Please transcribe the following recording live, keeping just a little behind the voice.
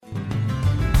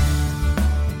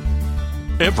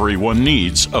Everyone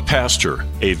needs a pastor.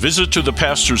 A visit to the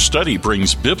pastor's study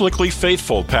brings biblically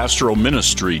faithful pastoral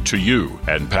ministry to you,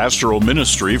 and pastoral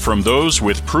ministry from those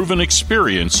with proven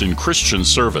experience in Christian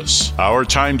service. Our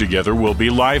time together will be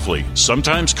lively,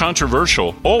 sometimes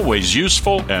controversial, always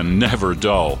useful, and never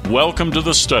dull. Welcome to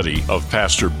the study of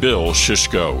Pastor Bill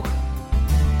Shishko.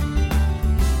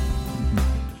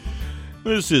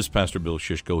 This is Pastor Bill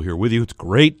Shishko here with you. It's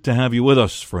great to have you with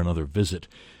us for another visit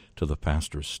to the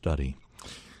pastor's study.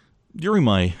 During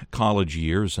my college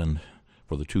years, and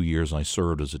for the 2 years I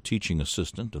served as a teaching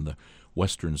assistant in the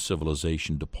Western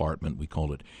Civilization Department, we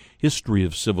called it History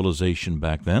of Civilization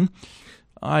back then,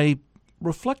 I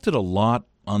reflected a lot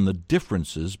on the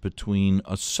differences between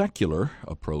a secular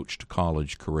approach to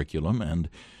college curriculum and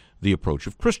the approach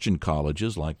of Christian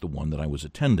colleges like the one that I was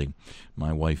attending.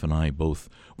 My wife and I both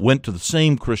went to the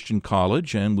same Christian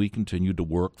college, and we continued to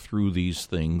work through these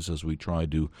things as we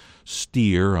tried to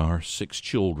steer our 6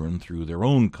 children through their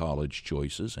own college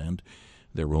choices and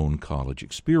their own college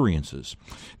experiences.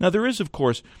 Now, there is, of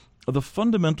course, the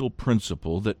fundamental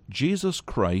principle that Jesus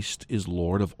Christ is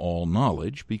Lord of all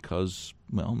knowledge because,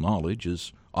 well, knowledge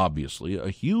is obviously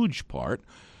a huge part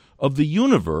of the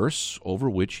universe over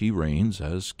which he reigns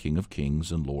as King of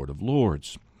Kings and Lord of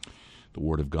Lords. The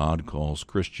Word of God calls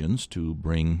Christians to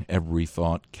bring every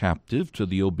thought captive to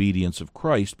the obedience of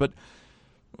Christ, but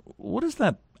what does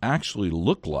that actually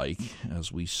look like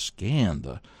as we scan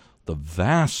the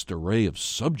vast array of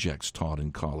subjects taught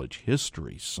in college?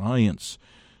 History, science,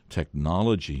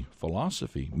 technology,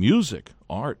 philosophy, music,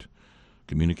 art,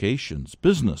 communications,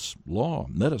 business, law,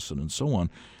 medicine, and so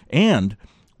on, and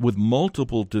with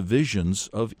multiple divisions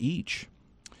of each.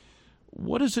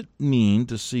 What does it mean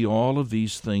to see all of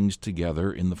these things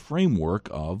together in the framework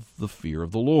of the fear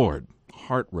of the Lord,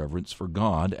 heart reverence for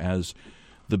God as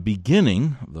the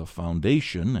beginning, the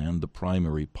foundation, and the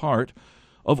primary part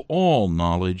of all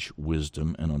knowledge,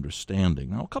 wisdom, and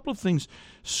understanding? Now, a couple of things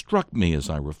struck me as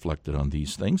I reflected on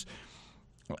these things.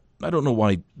 I don't know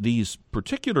why these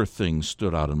particular things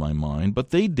stood out in my mind,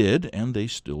 but they did, and they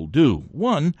still do.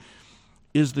 One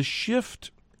is the shift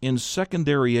in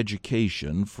secondary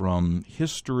education from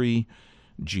history,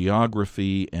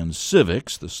 geography, and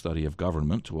civics, the study of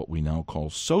government, to what we now call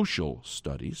social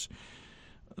studies.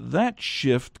 That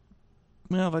shift,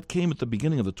 well, that came at the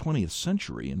beginning of the 20th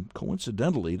century, and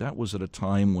coincidentally, that was at a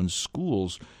time when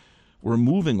schools were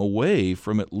moving away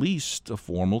from at least a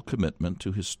formal commitment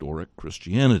to historic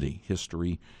Christianity.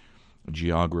 History,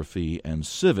 geography, and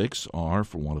civics are,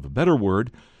 for want of a better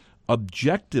word,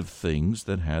 objective things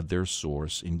that had their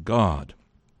source in God.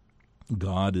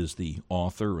 God is the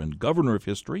author and governor of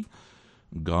history.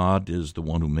 God is the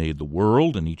one who made the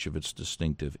world and each of its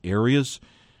distinctive areas.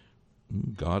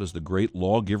 God is the great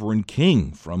lawgiver and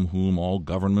king from whom all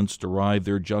governments derive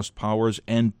their just powers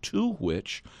and to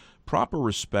which proper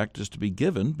respect is to be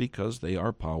given because they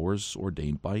are powers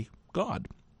ordained by God.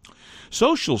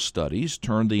 Social studies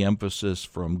turn the emphasis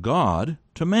from God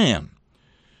to man.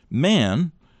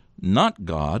 Man, not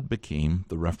God, became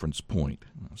the reference point,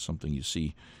 something you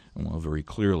see very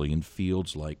clearly in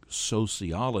fields like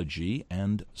sociology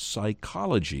and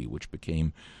psychology, which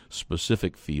became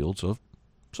specific fields of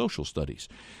social studies.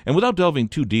 And without delving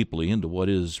too deeply into what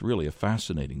is really a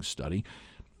fascinating study,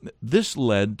 this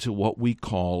led to what we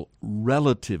call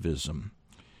relativism.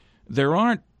 There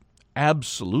aren't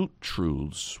absolute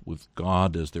truths with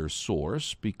God as their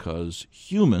source because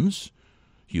humans,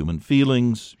 human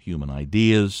feelings, human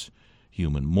ideas,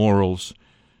 human morals,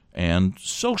 and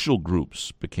social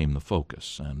groups became the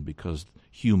focus. And because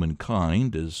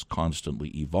humankind is constantly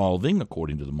evolving,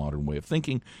 according to the modern way of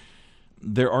thinking,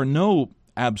 there are no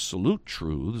absolute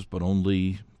truths, but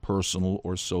only personal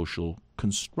or social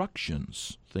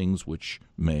constructions, things which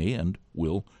may and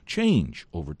will change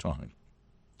over time.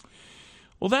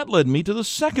 Well, that led me to the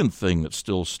second thing that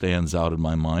still stands out in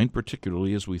my mind,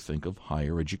 particularly as we think of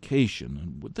higher education.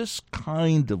 And with this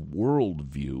kind of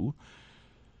worldview,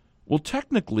 well,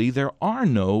 technically there are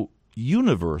no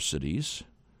universities,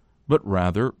 but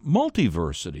rather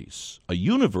multiversities. A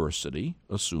university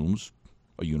assumes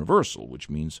a universal, which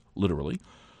means literally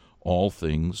all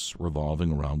things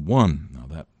revolving around one. Now,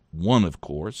 that one, of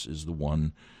course, is the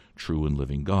one true and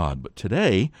living God. But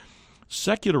today,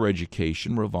 secular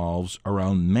education revolves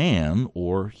around man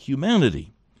or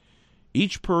humanity.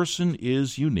 Each person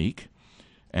is unique,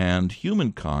 and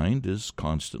humankind is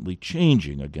constantly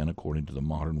changing, again, according to the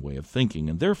modern way of thinking.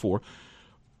 And therefore,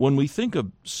 when we think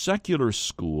of secular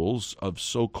schools of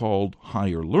so-called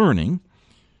higher learning,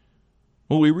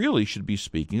 well, we really should be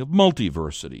speaking of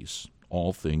multiversities,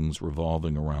 all things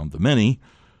revolving around the many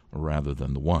rather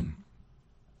than the one.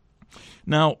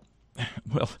 Now,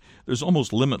 well, there's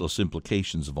almost limitless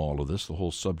implications of all of this. The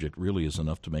whole subject really is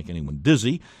enough to make anyone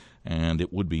dizzy, and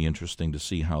it would be interesting to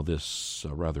see how this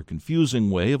rather confusing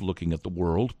way of looking at the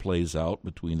world plays out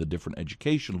between the different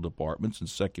educational departments in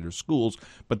secular schools.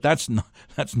 But that's not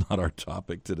our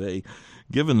topic today.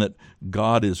 Given that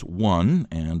God is one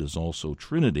and is also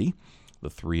Trinity, the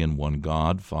three-in-one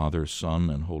God, Father, Son,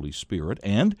 and Holy Spirit,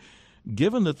 and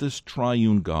given that this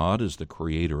triune God is the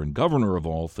creator and governor of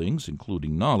all things,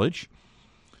 including knowledge,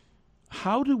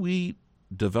 how do we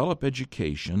develop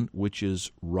education which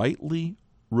is rightly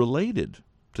related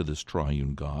to this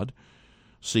triune God,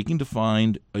 seeking to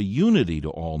find a unity to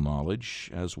all knowledge,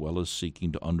 as well as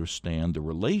seeking to understand the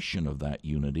relation of that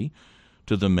unity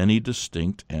to the many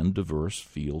distinct and diverse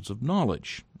fields of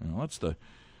knowledge?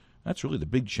 That's really the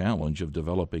big challenge of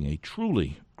developing a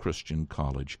truly Christian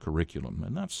college curriculum,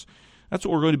 and that's what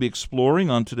we're going to be exploring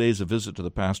on today's A Visit to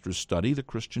the Pastor's Study, the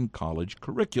Christian college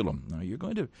curriculum. Now, you're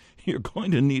going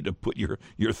to need to put your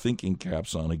thinking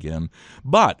caps on again,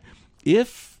 but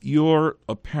if you're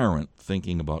a parent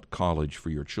thinking about college for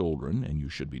your children, and you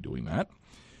should be doing that,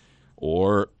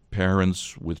 or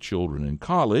parents with children in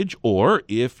college, or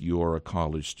if you're a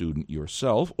college student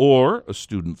yourself, or a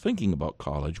student thinking about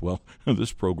college, well,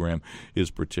 this program is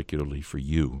particularly for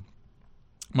you.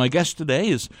 My guest today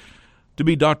is to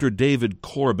be Dr. David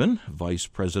Corbin, Vice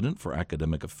President for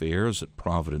Academic Affairs at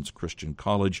Providence Christian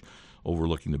College,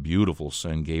 overlooking the beautiful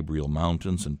San Gabriel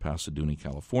Mountains in Pasadena,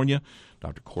 California.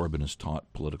 Dr. Corbin has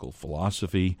taught political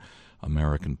philosophy,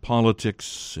 American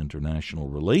politics, international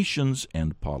relations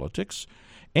and politics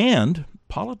and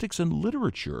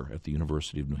literature at the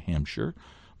University of New Hampshire,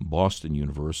 Boston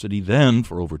University, then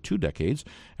for over 2 decades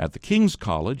at the King's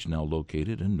College, now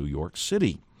located in New York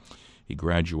City. He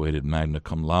graduated magna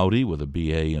cum laude with a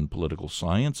B.A. in political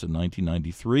science in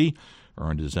 1993,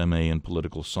 earned his M.A. in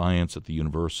political science at the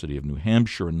University of New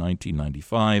Hampshire in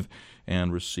 1995,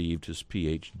 and received his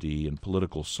Ph.D. in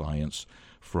political science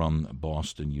from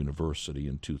Boston University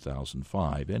in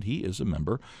 2005, and he is a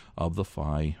member of the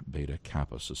Phi Beta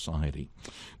Kappa Society.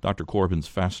 Dr. Corbin's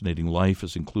fascinating life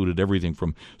has included everything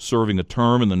from serving a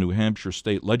term in the New Hampshire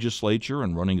State Legislature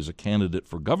and running as a candidate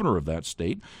for governor of that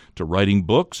state, to writing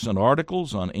books and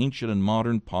articles on ancient and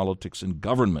modern politics and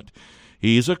government.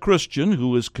 He's a Christian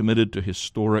who is committed to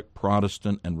historic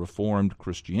Protestant and Reformed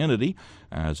Christianity,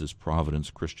 as is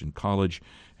Providence Christian College,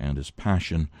 and his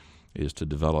passion is to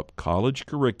develop college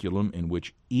curriculum in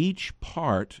which each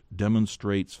part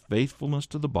demonstrates faithfulness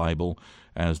to the Bible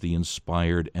as the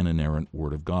inspired and inerrant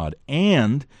Word of God,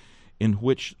 and in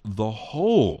which the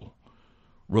whole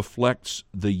reflects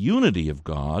the unity of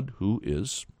God, who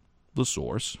is the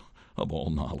source of all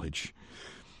knowledge.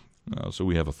 So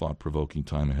we have a thought-provoking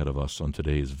time ahead of us on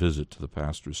today's visit to the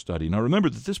Pastor's Study. Now remember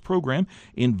that this program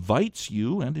invites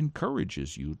you and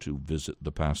encourages you to visit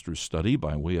the Pastor's Study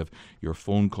by way of your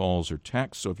phone calls or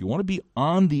texts. So if you want to be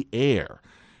on the air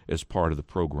as part of the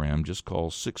program, just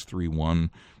call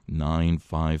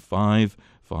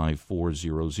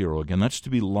 631-955-5400. Again, that's to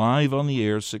be live on the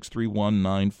air,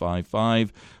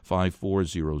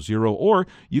 631-955-5400. Or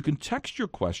you can text your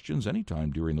questions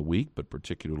anytime during the week, but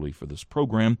particularly for this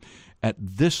program, at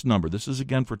this number. This is,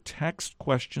 again, for text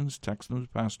questions. Text them to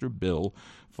Pastor Bill,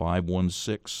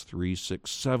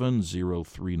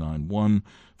 516-367-0391.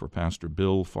 For Pastor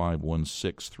Bill,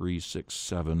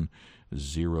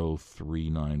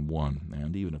 516-367-0391.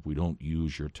 And even if we don't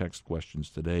use your text questions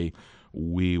today,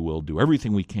 we will do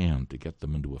everything we can to get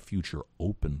them into a future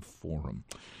open forum.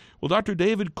 Well, Dr.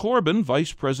 David Corbin,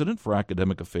 Vice President for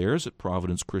Academic Affairs at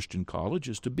Providence Christian College,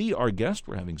 is to be our guest.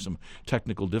 We're having some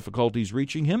technical difficulties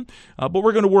reaching him, but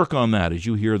we're going to work on that as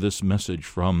you hear this message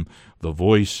from the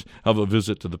voice of A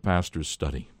Visit to the Pastor's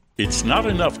Study. It's not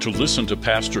enough to listen to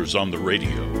pastors on the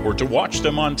radio or to watch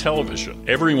them on television.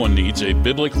 Everyone needs a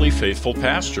biblically faithful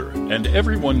pastor, and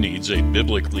everyone needs a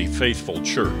biblically faithful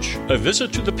church. A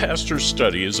Visit to the Pastor's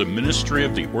Study is a ministry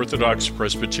of the Orthodox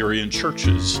Presbyterian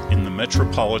churches in the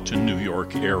metropolitan New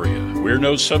York area. We're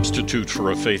no substitute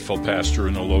for a faithful pastor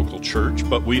in a local church,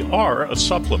 but we are a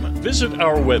supplement. Visit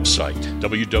our website,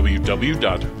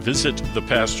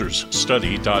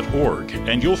 www.visitthepastorsstudy.org,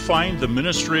 and you'll find the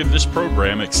ministry of this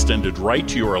program extended right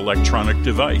to your electronic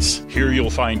device. Here you'll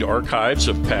find archives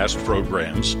of past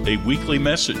programs, a weekly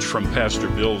message from Pastor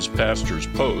Bill's Pastor's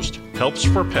Post, helps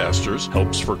for pastors,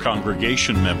 helps for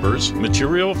congregation members,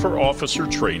 material for officer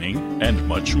training, and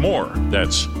much more.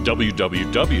 That's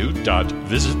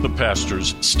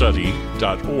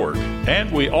www.visitthepastorsstudy.org.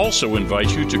 And we also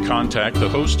invite you to contact the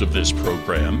host of this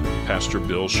program, Pastor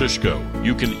Bill Shishko.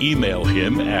 You can email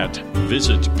him at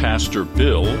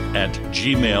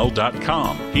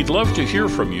visitpastorbill@gmail.com. He'd love to hear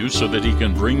from you so that he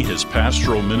can bring his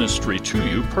pastoral ministry to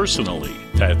you personally.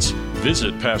 That's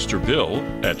visit Pastor Bill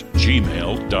at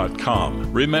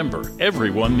gmail.com. Remember,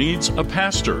 everyone needs a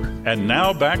pastor. And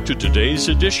now back to today's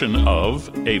edition of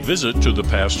A Visit to the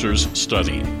Pastor's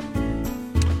Study.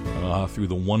 Through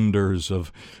the wonders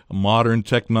of modern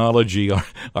technology,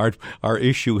 our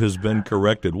issue has been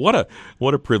corrected. What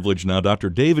a privilege now. Dr.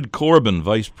 David Corbin,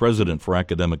 Vice President for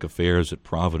Academic Affairs at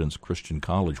Providence Christian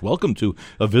College. Welcome to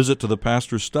A Visit to the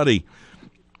Pastor's Study.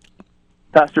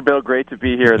 Pastor Bill, great to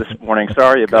be here this morning.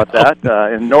 Sorry about that.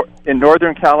 In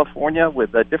Northern California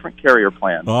with a different carrier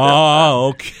plan.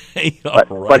 Okay.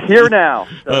 But here now.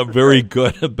 Very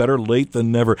good. Better late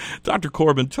than never. Dr.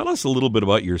 Corbin, tell us a little bit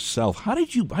about yourself.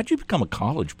 How'd you become a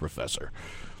college professor?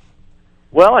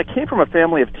 Well, I came from a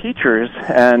family of teachers,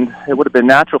 and it would have been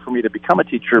natural for me to become a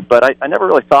teacher, but I never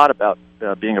really thought about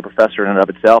being a professor in and of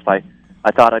itself. I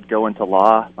thought I'd go into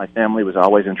law. My family was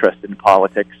always interested in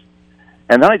politics.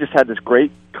 And then I just had this great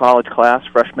college class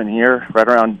freshman year, right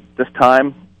around this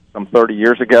time, some 30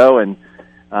 years ago, and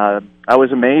I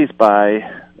was amazed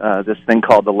by this thing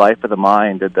called the life of the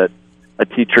mind, that a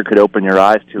teacher could open your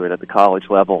eyes to it at the college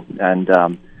level, and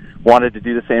wanted to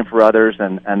do the same for others,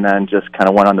 and then just kind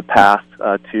of went on the path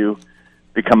to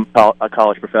become a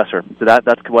college professor. So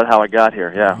that's how I got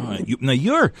here, yeah.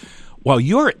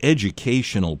 Your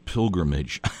educational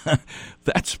pilgrimage,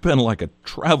 that's been like a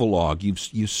travelogue.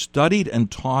 You studied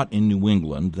and taught in New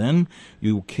England, then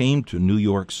you came to New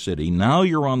York City. Now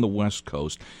you're on the West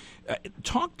Coast.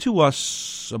 Talk to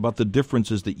us about the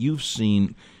differences that you've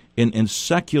seen in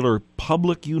secular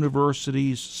public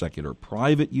universities, secular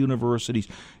private universities.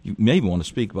 You may want to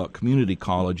speak about community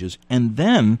colleges, and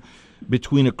then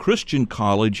between a Christian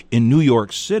college in New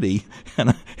York City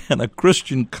and a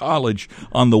Christian college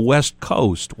on the West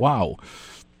Coast. Wow.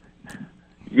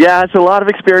 Yeah, it's a lot of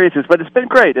experiences, but it's been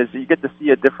great as you get to see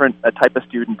a different type of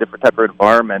student, different type of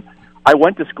environment. I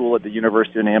went to school at the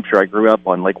University of New Hampshire. I grew up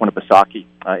on Lake Winnipesaukee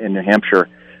in New Hampshire,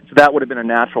 so that would have been a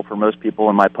natural for most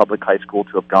people in my public high school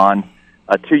to have gone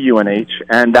to UNH,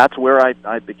 and that's where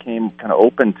I became kind of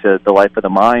open to the life of the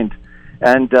mind.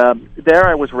 And there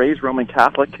I was raised Roman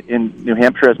Catholic in New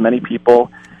Hampshire, as many people,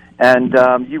 and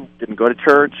you didn't go to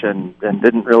church and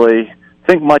didn't really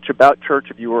think much about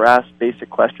church. If you were asked basic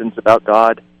questions about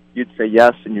God, you'd say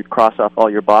yes, and you'd cross off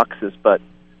all your boxes. But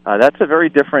that's a very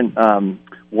different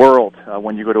world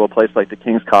when you go to a place like the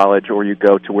King's College, or you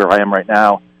go to where I am right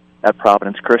now at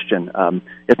Providence Christian.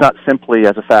 It's not simply,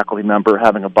 as a faculty member,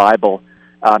 having a Bible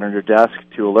out on your desk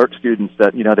to alert students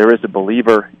that there is a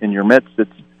believer in your midst.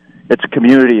 It's a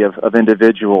community of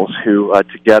individuals who,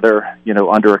 together,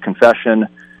 under a confession,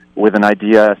 with an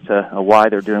idea as to why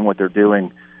they're doing what they're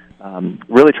doing,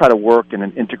 really try to work in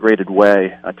an integrated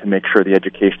way to make sure the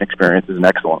education experience is an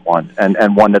excellent one,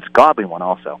 and one that's a godly one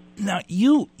also. Now,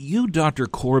 you, Dr.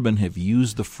 Corbin, have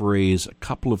used the phrase a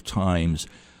couple of times,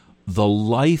 the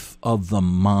life of the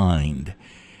mind.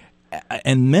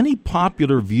 And many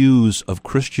popular views of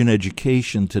Christian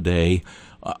education today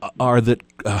are that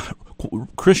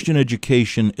Christian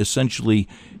education essentially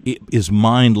is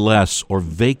mindless or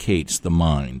vacates the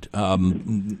mind.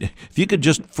 If you could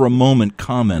just for a moment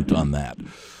comment on that.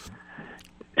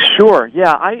 Sure,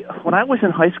 yeah. When I was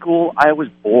in high school, I was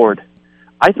bored.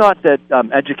 I thought that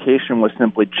education was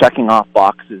simply checking off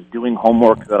boxes, doing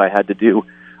homework that I had to do.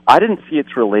 I didn't see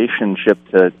its relationship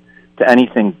to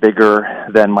anything bigger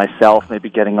than myself,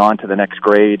 maybe getting on to the next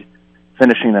grade,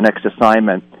 finishing the next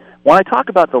assignment. When I talk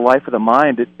about the life of the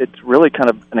mind, it's really kind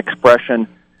of an expression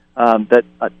that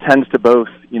tends to both,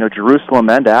 Jerusalem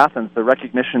and Athens, the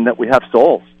recognition that we have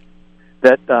souls,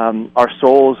 that our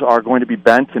souls are going to be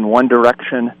bent in one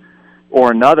direction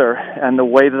or another, and the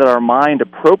way that our mind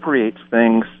appropriates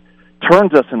things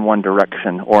turns us in one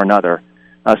direction or another.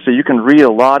 So you can read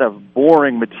a lot of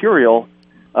boring material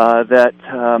that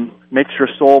makes your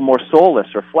soul more soulless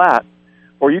or flat,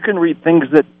 or you can read things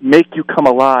that make you come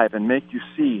alive and make you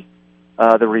see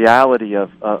the reality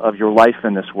of your life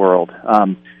in this world.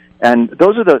 And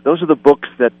those are the books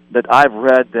that I've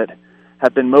read that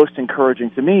have been most encouraging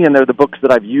to me, and they're the books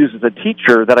that I've used as a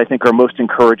teacher that I think are most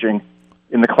encouraging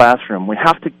in the classroom. We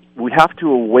have to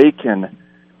awaken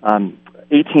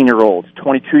 18-year-olds,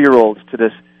 22-year-olds to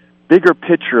this bigger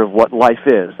picture of what life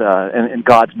is in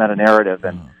God's meta-narrative.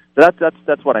 And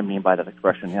that's what I mean by that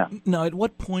expression, yeah. Now, at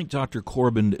what point, Dr.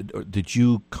 Corbin, did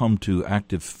you come to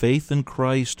active faith in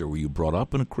Christ, or were you brought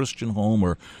up in a Christian home,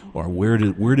 or where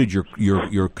did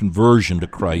your conversion to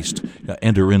Christ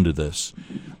enter into this?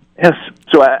 Yes,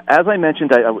 so as I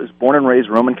mentioned, I was born and raised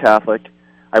Roman Catholic.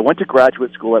 I went to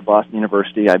graduate school at Boston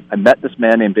University. I met this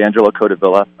man named Angelo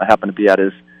Codavilla. I happened to be at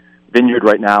his vineyard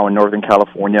right now in Northern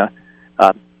California,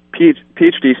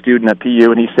 PhD student at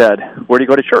PU, and he said, "Where do you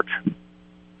go to church?"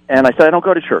 And I said, "I don't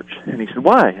go to church." And he said,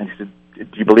 "Why?" And he said,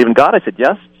 "Do you believe in God?" I said,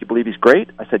 "Yes." "Do you believe He's great?"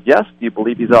 I said, "Yes." "Do you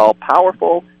believe He's all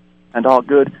powerful and all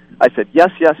good?" I said,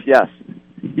 "Yes, yes, yes."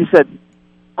 He said,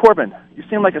 "Corbin, you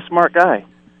seem like a smart guy.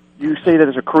 You say that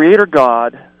there's a creator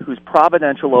God who's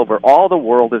providential over all the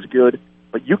world is good,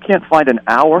 but you can't find an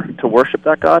hour to worship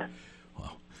that God?"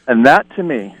 Wow. And that, to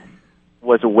me,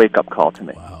 was a wake-up call to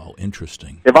me. Wow,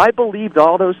 interesting. If I believed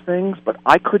all those things, but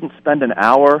I couldn't spend an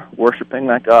hour worshiping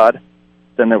that God,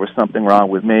 then there was something wrong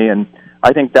with me. And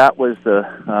I think that was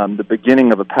the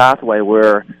beginning of a pathway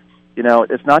where,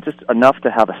 it's not just enough to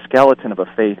have a skeleton of a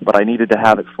faith, but I needed to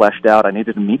have it fleshed out. I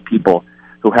needed to meet people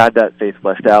who had that faith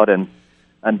fleshed out and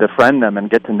befriend them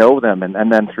and get to know them,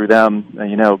 and then through them,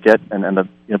 get and the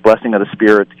blessing of the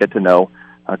Spirit to get to know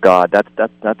God. That's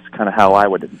kind of how I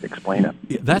would explain it.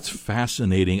 Yeah, that's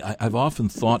fascinating. I've often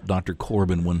thought, Dr.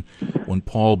 Corbin, when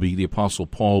the Apostle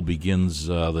Paul begins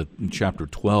chapter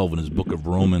 12 in his book of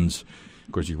Romans.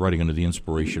 Of course, he's writing under the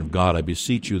inspiration of God. "I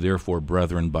beseech you, therefore,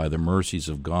 brethren, by the mercies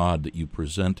of God, that you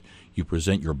present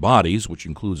your bodies," which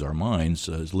includes our minds,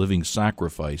 "as living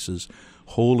sacrifices,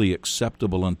 wholly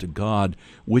acceptable unto God,"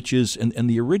 which is, and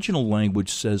the original language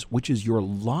says, which is your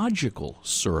logical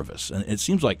service. And it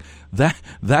seems like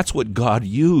that's what God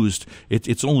used.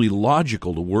 It's only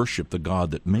logical to worship the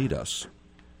God that made us.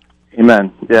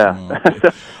 Amen. Yeah.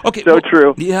 Okay. So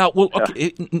true. Yeah. Well,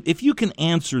 okay. If you can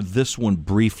answer this one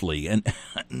briefly, and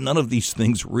none of these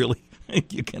things really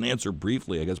you can answer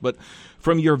briefly, I guess, but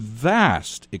from your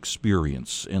vast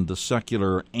experience in the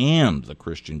secular and the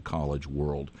Christian college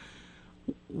world,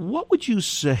 what would you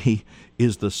say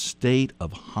is the state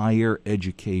of higher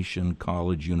education,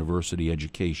 college, university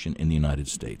education in the United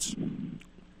States?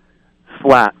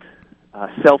 Flat,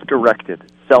 self-directed,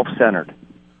 self-centered.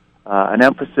 An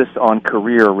emphasis on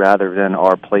career rather than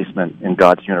our placement in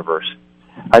God's universe.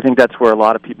 I think that's where a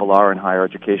lot of people are in higher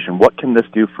education. What can this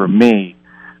do for me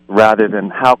rather than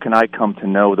how can I come to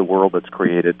know the world that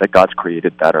God's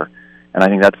created better? And I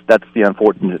think that's the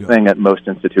unfortunate thing at most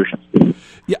institutions.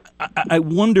 Yeah, I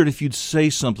wondered if you'd say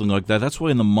something like that. That's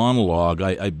why in the monologue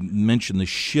I mentioned the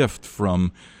shift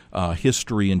from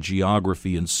history and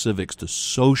geography and civics to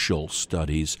social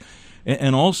studies.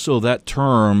 And also that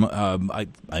term, I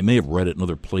may have read it in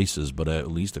other places, but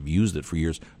at least I've used it for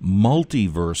years,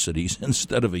 multiversities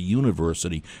instead of a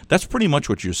university. That's pretty much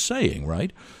what you're saying,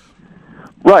 right?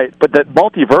 Right, but that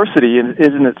multiversity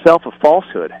is in itself a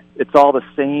falsehood. It's all the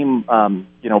same,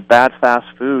 bad fast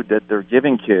food that they're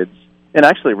giving kids, and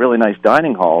actually really nice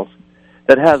dining halls,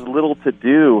 that has little to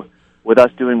do with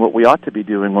us doing what we ought to be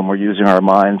doing when we're using our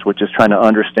minds, which is trying to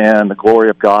understand the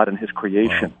glory of God and His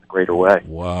creation in a greater way.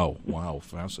 Wow,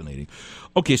 fascinating.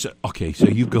 Okay, so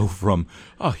you go from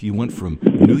you went from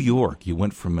New York, you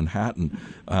went from Manhattan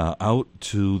out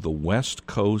to the West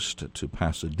Coast, to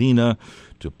Pasadena,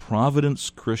 to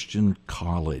Providence Christian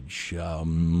College.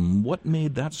 What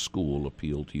made that school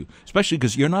appeal to you? Especially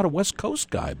because you're not a West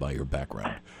Coast guy by your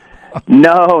background.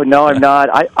 No, I'm not.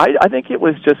 I think it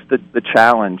was just the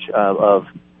challenge of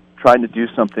trying to do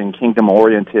something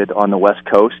kingdom-oriented on the West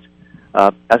Coast.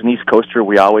 As an East Coaster,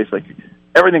 we always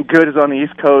everything good is on the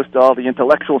East Coast, all the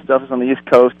intellectual stuff is on the East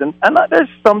Coast, and there's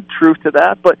some truth to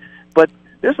that, but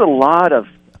there's a lot of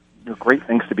great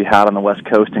things to be had on the West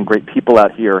Coast and great people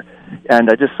out here, and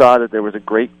I just saw that there was a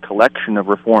great collection of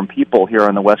Reformed people here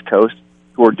on the West Coast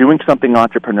who are doing something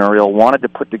entrepreneurial, wanted to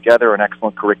put together an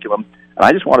excellent curriculum, and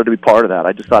I just wanted to be part of that.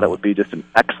 I just thought it would be just an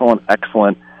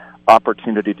excellent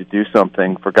opportunity to do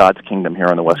something for God's kingdom here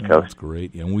on the West Coast. That's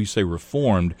great. And when we say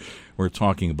Reformed, we're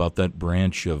talking about that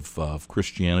branch of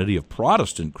Christianity, of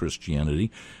Protestant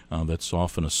Christianity, that's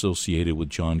often associated with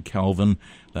John Calvin,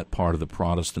 that part of the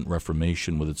Protestant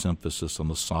Reformation with its emphasis on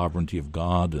the sovereignty of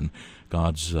God and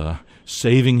God's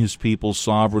saving His people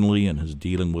sovereignly and His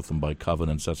dealing with them by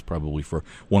covenants. That's probably for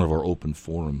one of our open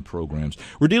forum programs.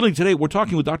 We're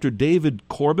talking with Dr. David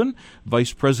Corbin,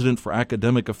 Vice President for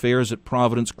Academic Affairs at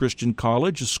Providence Christian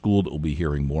College, a school that we'll be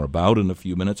hearing more about in a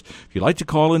few minutes. If you'd like to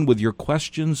call in with your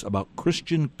questions about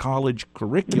Christian college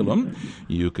curriculum,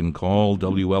 you can call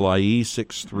WLIE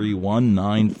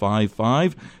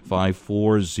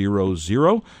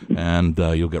 631-955-5400, and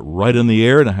you'll get right in the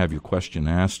air to have your question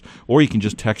asked. Or you can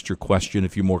just text your question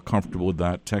if you're more comfortable with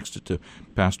that. Text it to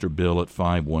Pastor Bill at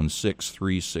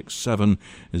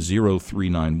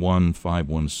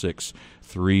 516-367-0391,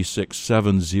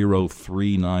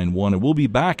 516-367-0391. And we'll be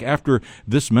back after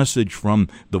this message from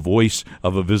the voice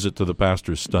of A Visit to the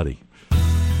Pastor's Study.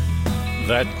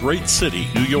 That great city,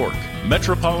 New York,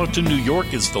 Metropolitan New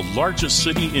York is the largest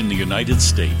city in the United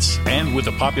States, and with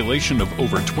a population of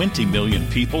over 20 million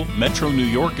people, Metro New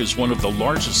York is one of the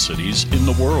largest cities in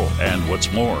the world. And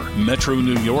what's more, Metro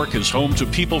New York is home to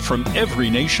people from every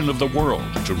nation of the world.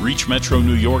 To reach Metro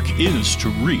New York is to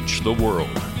reach the world.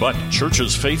 But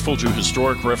churches faithful to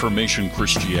historic Reformation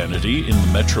Christianity in the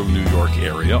Metro New York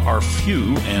area are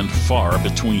few and far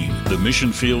between. The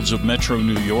mission fields of Metro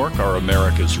New York are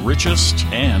America's richest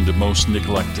and most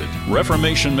neglected.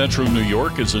 Reformation Metro New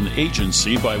York is an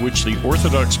agency by which the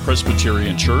Orthodox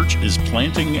Presbyterian Church is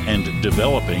planting and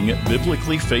developing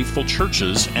biblically faithful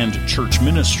churches and church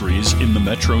ministries in the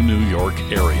Metro New York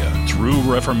area. Through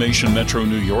Reformation Metro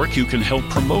New York, you can help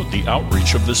promote the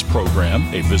outreach of this program,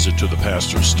 a visit to the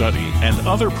pastor's study, and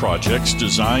other projects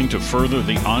designed to further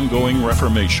the ongoing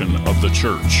reformation of the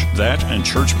church. That and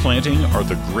church planting are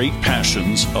the great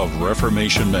passions of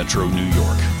Reformation Metro New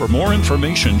York. For more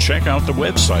information, check out the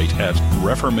website at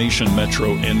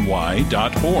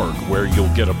reformationmetrony.org, where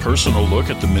you'll get a personal look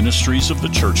at the ministries of the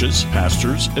churches,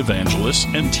 pastors, evangelists,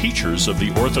 and teachers of the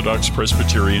Orthodox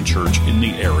Presbyterian Church in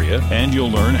the area, and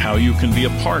you'll learn how you can be a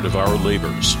part of our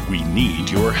labors. We need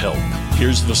your help.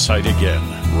 Here's the site again,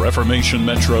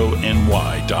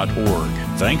 reformationmetrony.org.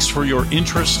 Thanks for your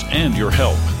interest and your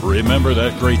help. Remember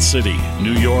that great city,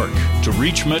 New York. To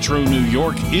reach Metro New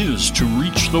York is to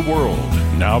reach the world.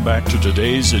 Now back to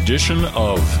today's edition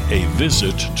of A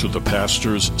Visit to the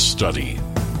Pastor's Study.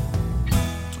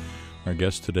 Our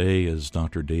guest today is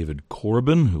Dr. David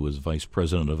Corbin, who is Vice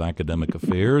President of Academic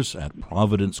Affairs at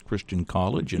Providence Christian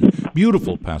College in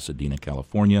beautiful Pasadena,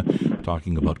 California,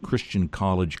 talking about Christian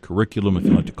college curriculum. If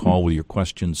you'd like to call with your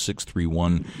questions,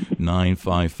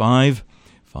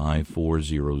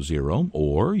 631-955-5400,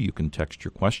 or you can text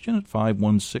your question at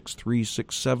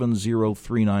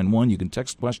 516-367-0391. You can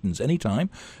text questions anytime,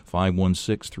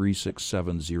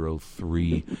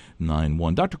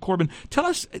 516-367-0391. Dr. Corbin, tell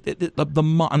us,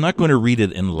 I'm not going to read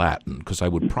it in Latin because I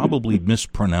would probably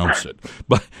mispronounce it,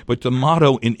 but the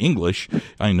motto in English,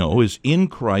 I know, is "In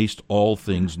Christ all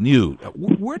things new."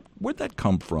 Where'd that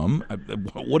come from?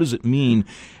 What does it mean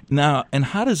now, and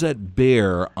how does that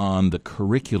bear on the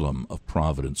curriculum of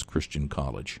Providence Christian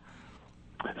College?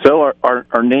 So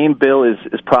our name, Bill, is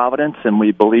Providence, and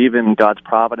we believe in God's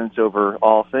providence over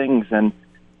all things, and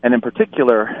in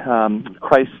particular,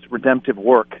 Christ's redemptive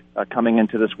work coming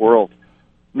into this world,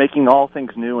 making all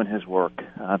things new in His work,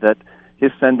 that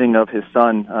His sending of His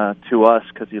Son to us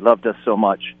because He loved us so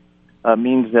much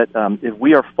means that if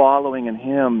we are following in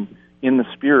Him in the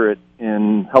Spirit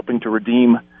in helping to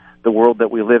redeem the world that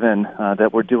we live in,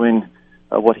 that we're doing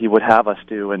what He would have us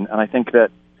do. And I think that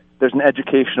there's an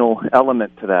educational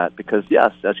element to that because,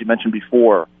 yes, as you mentioned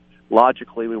before,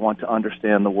 logically we want to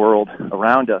understand the world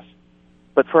around us.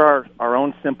 But for our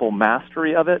own simple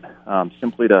mastery of it,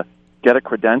 simply to get a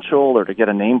credential or to get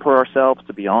a name for ourselves,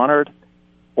 to be honored,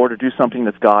 or to do something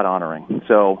that's God-honoring.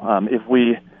 So if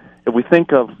we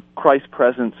think of Christ's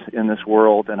presence in this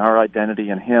world and our identity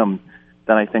in Him,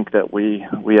 then I think that we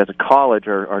as a college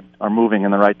are moving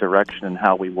in the right direction in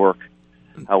how we work,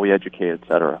 how we educate, et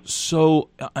cetera. So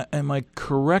am I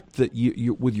correct that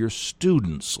you with your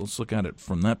students, let's look at it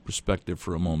from that perspective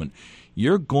for a moment,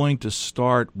 you're going to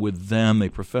start with them, they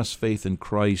profess faith in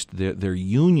Christ, their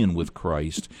union with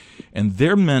Christ, and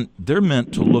they're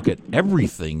meant to look at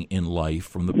everything in life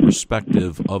from the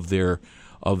perspective of their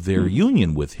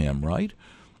union with Him, right?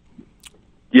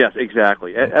 Yes,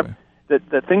 exactly. Okay.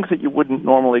 The things that you wouldn't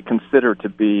normally consider to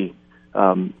be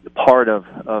part of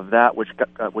that which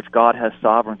God has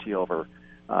sovereignty over,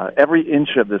 every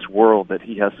inch of this world that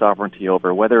He has sovereignty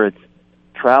over, whether it's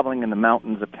traveling in the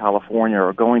mountains of California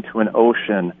or going to an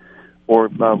ocean or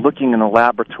looking in a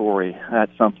laboratory at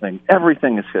something,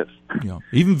 everything is His. Yeah.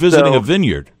 Even visiting a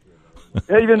vineyard.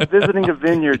 Even visiting a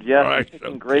vineyard, yes, right, picking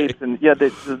okay. grapes, and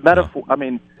the metaphor. I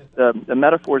mean, the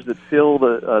metaphors that fill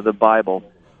the Bible,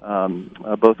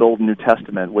 both Old and New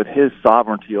Testament, with His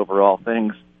sovereignty over all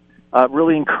things,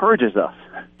 really encourages us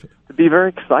to be very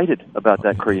excited about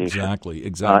that creation. Exactly.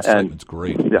 It's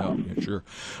great. Yeah, sure.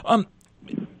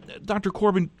 Dr.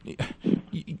 Corbin,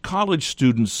 college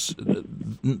students,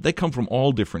 they come from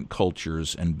all different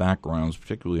cultures and backgrounds,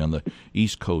 particularly on the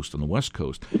East Coast and the West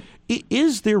Coast.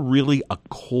 Is there really a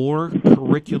core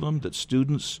curriculum that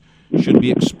students should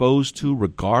be exposed to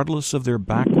regardless of their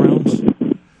backgrounds?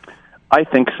 I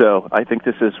think so. I think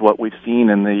this is what we've seen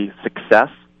in the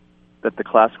success that the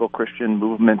classical Christian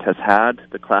movement has had,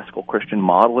 the classical Christian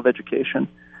model of education.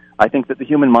 I think that the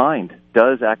human mind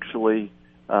does actually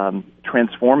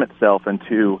transform itself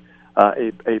into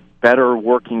a better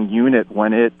working unit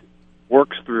when it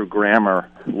works through grammar,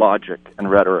 logic, and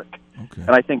rhetoric.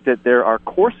 And I think that there are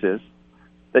courses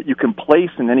that you can place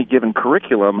in any given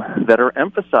curriculum that are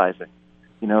emphasizing,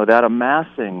 that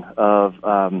amassing of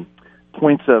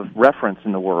points of reference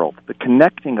in the world, the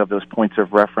connecting of those points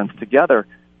of reference together,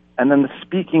 and then the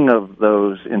speaking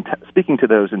to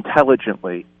those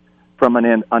intelligently from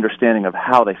an understanding of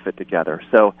how they fit together.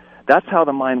 So that's how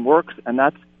the mind works, and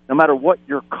that's no matter what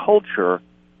your culture.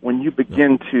 When you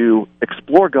begin to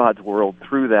explore God's world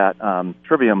through that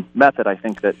Trivium method, I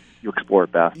think that you explore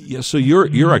it best. Yeah, so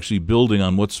you're actually building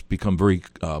on what's become very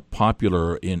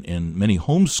popular in many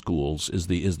homeschools is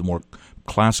the more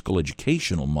classical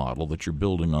educational model that you're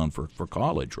building on for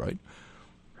college, right?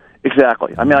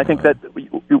 Exactly. I mean, I think that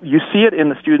you see it in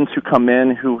the students who come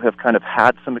in who have kind of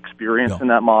had some experience in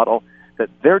that model, that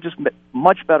they're just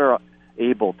much better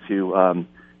able to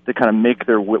kind of make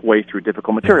their way through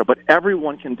difficult material. But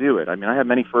everyone can do it. I mean, I have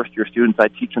many first-year students I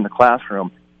teach in the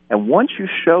classroom, and once you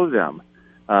show them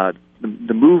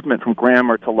the movement from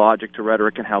grammar to logic to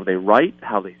rhetoric and how they write,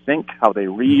 how they think, how they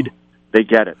read, they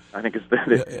get it. I think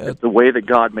it's the way that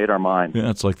God made our mind. Yeah,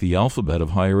 it's like the alphabet of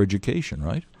higher education,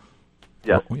 right?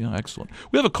 Yes. Oh, yeah, excellent.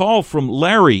 We have a call from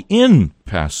Larry in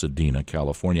Pasadena,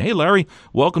 California. Hey, Larry,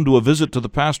 welcome to a visit to the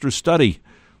Pastor's Study.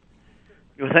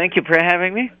 Well, thank you for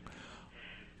having me.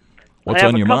 What's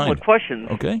on your mind? I have a couple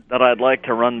of questions that I'd like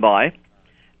to run by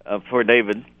for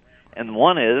David. And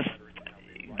one is,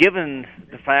 given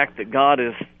the fact that God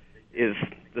is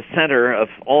the center of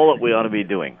all that we ought to be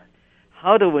doing,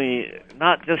 how do we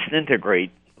not just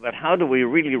integrate, but how do we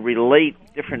really relate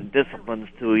different disciplines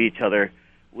to each other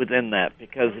within that?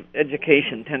 Because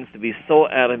education tends to be so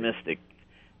atomistic,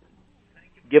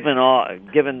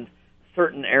 given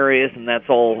certain areas, and that's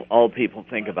all people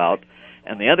think about.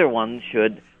 And the other one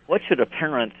what should a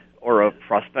parent or a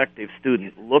prospective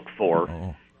student look for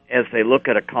as they look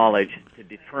at a college to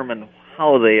determine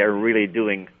how they are really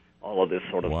doing all of this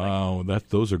sort of thing? Wow,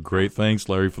 those are great. Thanks,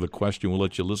 Larry, for the question. We'll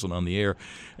let you listen on the air.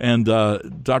 And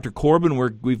Dr. Corbin,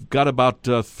 we've got about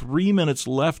 3 minutes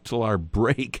left till our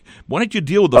break. Why don't you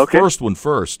deal with the first one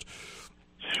first?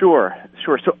 Sure.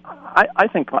 So I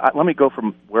think, let me go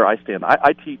from where I stand.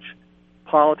 I teach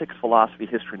politics, philosophy,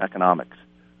 history, and economics.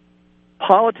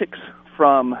 Politics,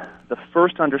 from the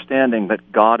first understanding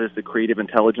that God is the creative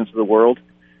intelligence of the world,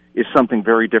 is something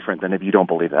very different than if you don't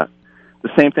believe that.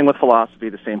 The same thing with philosophy,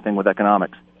 the same thing with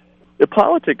economics. If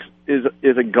politics is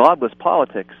a godless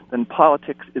politics, then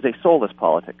politics is a soulless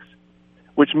politics,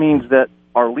 which means that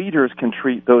our leaders can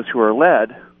treat those who are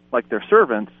led like they're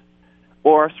servants,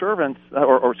 or our servants,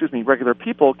 regular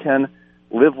people can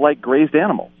live like grazed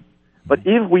animals. But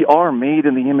if we are made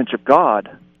in the image of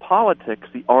God, politics,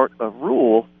 the art of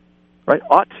rule, right,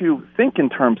 ought to think in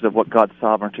terms of what God's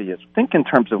sovereignty is, think in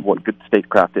terms of what good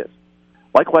statecraft is.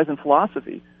 Likewise in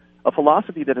philosophy, a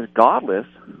philosophy that is godless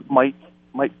might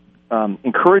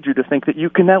encourage you to think that you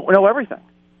can know everything,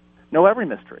 know every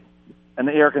mystery, and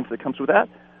the arrogance that comes with that,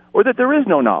 or that there is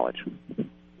no knowledge,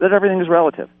 that everything is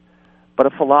relative. But a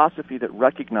philosophy that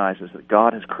recognizes that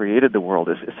God has created the world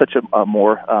is such a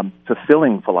more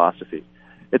fulfilling philosophy.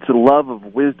 It's a love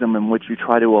of wisdom in which you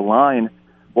try to align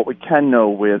what we can know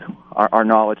with our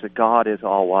knowledge that God is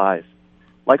all-wise.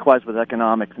 Likewise with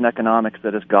economics, an economics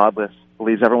that is godless,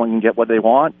 believes everyone can get what they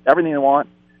want, everything they want,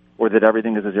 or that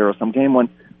everything is a zero-sum game, when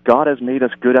God has made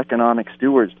us good economic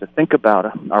stewards to think about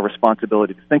our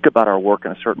responsibility, to think about our work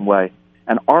in a certain way.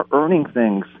 And our earning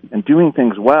things and doing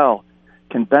things well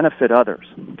can benefit others,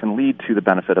 can lead to the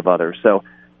benefit of others. So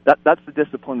that's the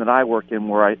discipline that I work in,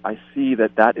 where I see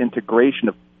that integration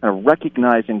of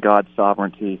recognizing God's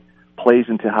sovereignty plays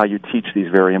into how you teach these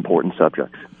very important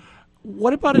subjects.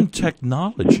 What about in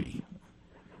technology?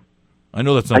 I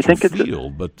know that's not your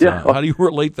field, but how do you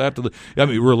relate that to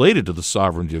related to the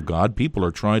sovereignty of God? People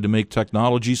are trying to make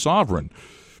technology sovereign.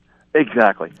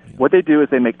 Exactly. Yeah. What they do is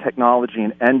they make technology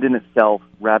an end in itself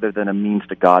rather than a means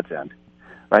to God's end,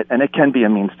 right? And it can be a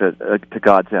means to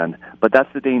God's end, but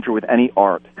that's the danger with any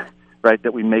art, right?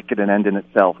 That we make it an end in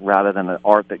itself rather than an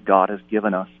art that God has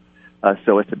given us.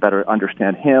 So as to better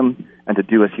understand Him and to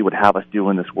do as He would have us do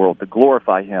in this world, to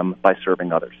glorify Him by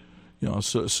serving others. You know,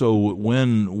 so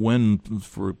when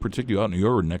for particularly out in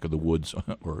your neck of the woods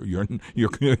or your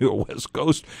West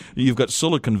Coast, you've got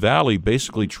Silicon Valley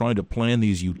basically trying to plan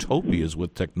these utopias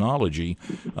with technology.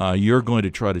 You're going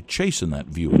to try to chasten that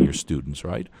view in your students,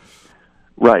 right?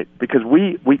 Right, because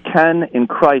we can in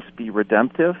Christ be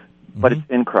redemptive, but it's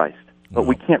in Christ. But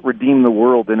we can't redeem the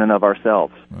world in and of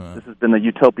ourselves. This has been the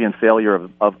utopian failure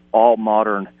of all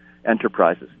modern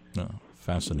enterprises.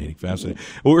 Fascinating.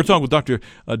 Well, we're talking with Dr.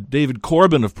 David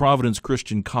Corbin of Providence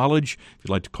Christian College. If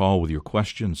you'd like to call with your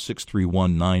questions,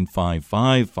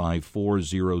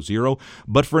 631-955-5400.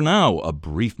 But for now, a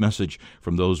brief message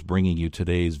from those bringing you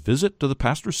today's Visit to the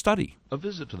Pastor's Study. A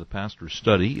Visit to the Pastor's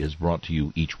Study is brought to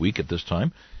you each week at this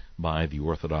time by the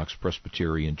Orthodox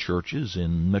Presbyterian churches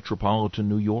in metropolitan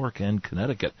New York and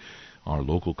Connecticut. Our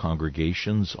local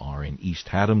congregations are in East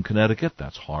Haddam, Connecticut.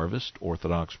 That's Harvest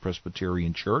Orthodox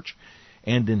Presbyterian Church.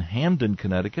 And in Hamden,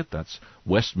 Connecticut, that's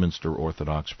Westminster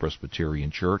Orthodox Presbyterian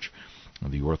Church,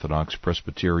 the Orthodox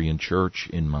Presbyterian Church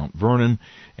in Mount Vernon,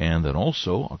 and then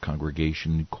also a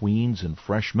congregation in Queens and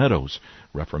Fresh Meadows,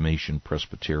 Reformation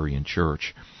Presbyterian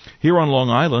Church. Here on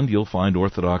Long Island, you'll find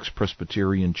Orthodox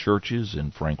Presbyterian churches in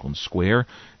Franklin Square,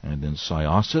 and in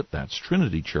Syosset, that's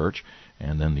Trinity Church,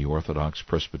 and then the Orthodox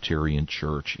Presbyterian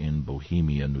Church in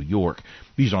Bohemia, New York.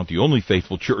 These aren't the only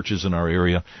faithful churches in our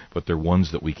area, but they're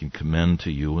ones that we can commend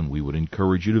to you, and we would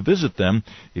encourage you to visit them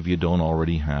if you don't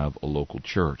already have a local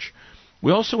church.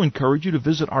 We also encourage you to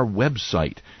visit our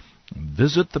website,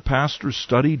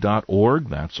 visitthepastorstudy.org.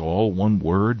 That's all one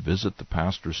word,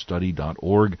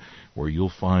 visitthepastorstudy.org, where you'll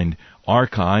find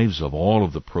archives of all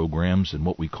of the programs and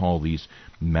what we call these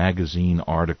magazine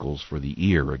articles for the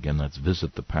ear. Again, that's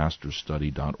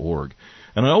visitthepastorstudy.org.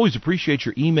 And I always appreciate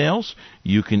your emails.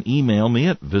 You can email me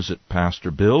at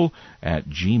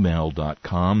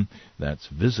visitpastorbill@gmail.com. That's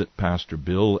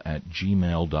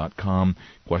visitpastorbill@gmail.com.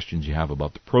 Questions you have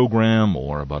about the program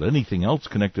or about anything else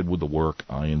connected with the work,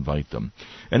 I invite them.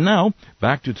 And now,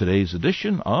 back to today's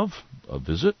edition of A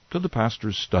Visit to the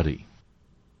Pastor's Study.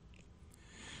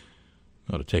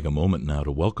 I ought to take a moment now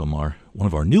to welcome one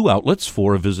of our new outlets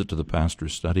for A Visit to the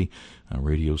Pastor's Study,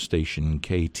 radio station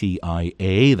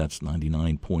KTIA. That's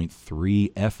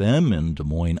 99.3 FM in Des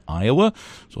Moines, Iowa.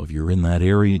 So if you're in that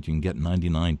area, you can get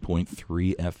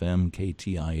 99.3 FM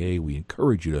KTIA. We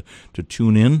encourage you to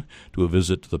tune in to A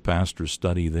Visit to the Pastor's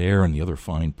Study there and the other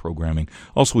fine programming.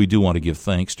 Also, we do want to give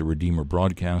thanks to Redeemer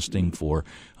Broadcasting for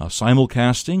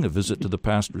simulcasting A Visit to the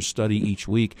Pastor's Study each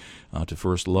week, to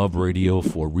First Love Radio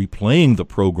for replaying the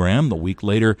program the week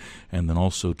later, and then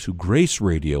also to Grace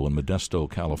Radio in Modesto,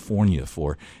 California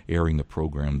for airing the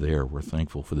program there. We're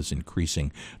thankful for this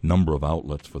increasing number of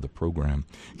outlets for the program.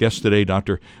 Guest today,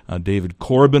 Dr. David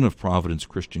Corbin of Providence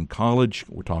Christian College.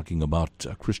 We're talking about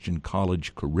Christian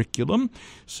college curriculum,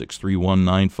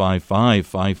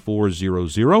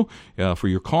 631-955-5400. For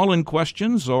your call-in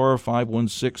questions, or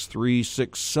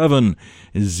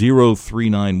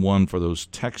 516-367-0391 for those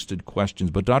texted questions.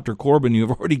 But Dr. Corbin,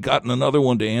 you've already gotten another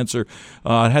one to answer.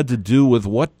 It had to do with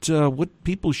what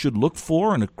people should look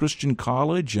for in a Christian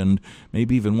college, and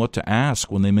maybe even what to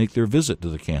ask when they make their visit to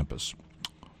the campus.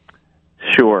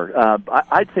 Sure.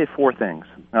 I'd say four things.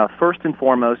 First and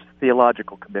foremost,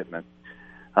 theological commitment,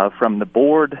 from the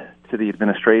board to the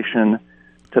administration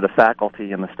to the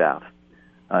faculty and the staff.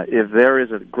 If there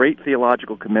is a great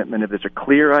theological commitment, if there's a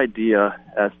clear idea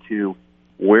as to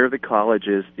where the college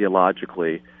is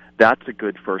theologically, that's a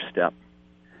good first step.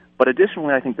 But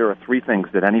additionally, I think there are three things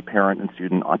that any parent and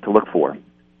student ought to look for: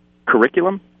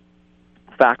 curriculum,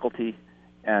 faculty,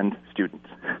 and students.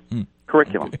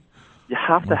 Curriculum. Okay. You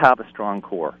have to have a strong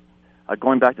core.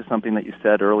 Going back to something that you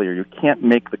said earlier, you can't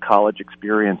make the college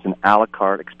experience an a la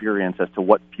carte experience as to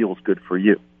what feels good for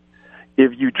you.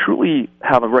 If you truly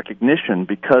have a recognition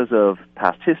because of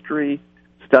past history,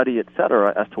 study,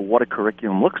 etc., as to what a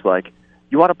curriculum looks like,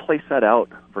 you ought to place that out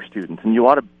for students, and you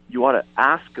ought to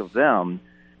ask of them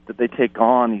that they take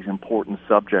on these important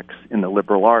subjects in the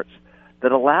liberal arts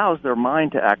that allows their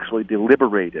mind to actually be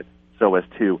liberated so as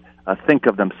to think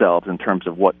of themselves in terms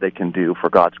of what they can do for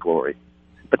God's glory.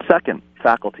 But second,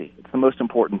 faculty. It's the most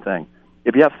important thing.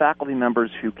 If you have faculty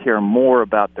members who care more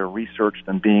about their research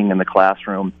than being in the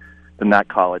classroom, then that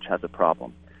college has a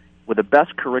problem. With the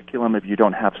best curriculum, if you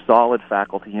don't have solid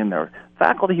faculty in there,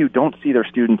 faculty who don't see their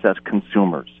students as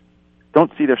consumers,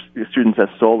 don't see their students as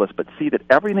soulless, but see that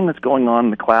everything that's going on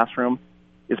in the classroom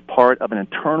is part of an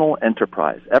internal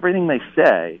enterprise. Everything they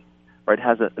say, right,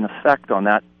 has an effect on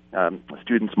that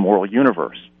student's moral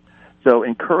universe. So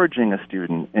encouraging a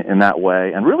student in that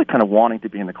way and really kind of wanting to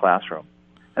be in the classroom.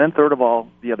 And then third of all,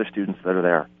 the other students that are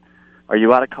there. Are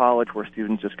you at a college where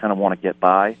students just kind of want to get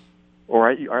by? Or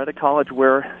are you at a college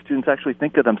where students actually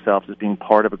think of themselves as being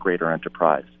part of a greater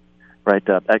enterprise? Right?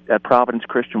 At Providence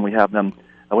Christian, we have them.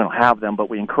 We don't have them, but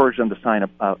we encourage them to sign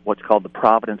what's called the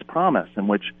Providence Promise, in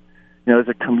which there's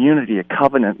a community, a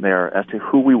covenant there as to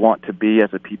who we want to be as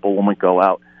a people when we go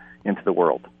out into the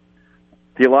world.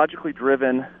 Theologically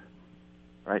driven,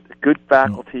 right? Good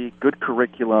faculty, good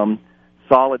curriculum,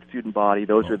 solid student body.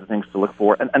 Those are the things to look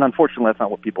for. And unfortunately, that's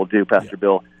not what people do, Pastor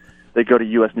Bill. They go to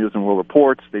U.S. News and World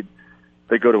Reports. They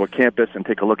go to a campus and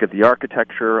take a look at the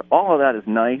architecture. All of that is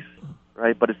nice,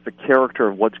 right? But it's the character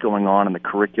of what's going on in the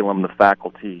curriculum, the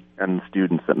faculty, and the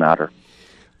students that matter.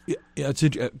 Yeah, it's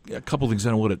a couple of things.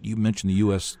 I know you mentioned the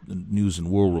U.S. News and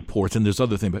World Reports, and there's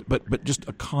other things, but just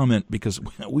a comment, because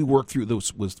we worked through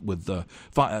those with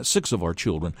 6 of our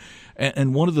children,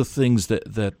 and one of the things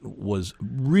that was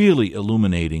really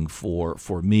illuminating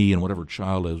for me and whatever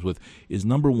child I was with is,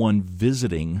 number one,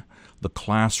 visiting the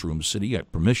classroom, sitting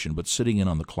at permission, but sitting in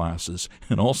on the classes,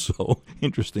 and also,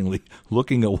 interestingly,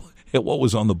 looking at what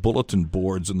was on the bulletin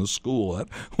boards in the school. That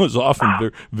was often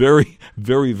very,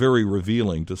 very, very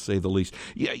revealing, to say the least.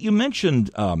 Yeah, you mentioned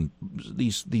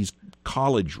these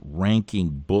college ranking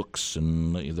books,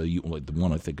 and the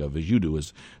one I think of as you do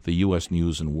is the U.S.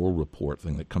 News and World Report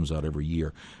thing that comes out every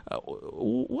year.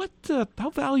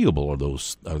 How valuable are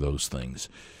those things?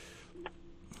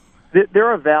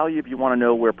 They're of value if you want to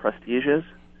know where prestige is,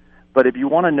 but if you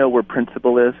want to know where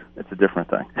principle is, it's a different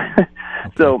thing. Okay.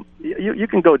 So you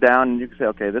can go down and you can say,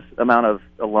 okay, this amount of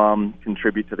alum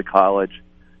contribute to the college.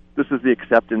 This is the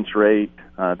acceptance rate.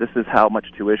 This is how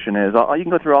much tuition is. You can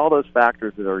go through all those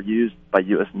factors that are used by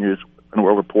U.S. News and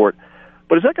World Report.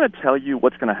 But is that going to tell you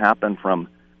what's going to happen from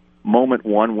moment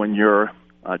one when your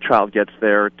child gets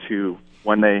there to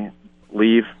when they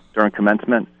leave during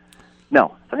commencement?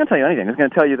 No, it's not going to tell you anything. It's going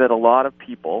to tell you that a lot of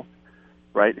people,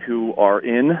 right, who are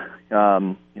in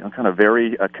kind of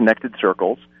very connected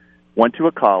circles, went to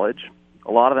a college.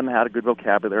 A lot of them had a good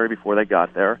vocabulary before they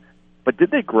got there. But did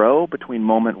they grow between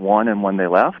moment one and when they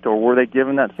left, or were they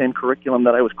given that same curriculum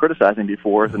that I was criticizing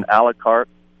before as an a la carte,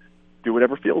 do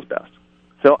whatever feels best?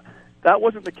 So that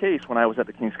wasn't the case when I was at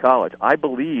the King's College. I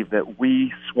believe that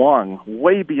we swung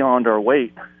way beyond our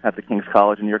weight at the King's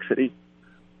College in New York City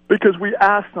because we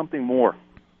asked something more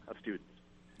of students.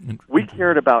 We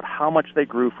cared about how much they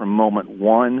grew from moment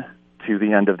one to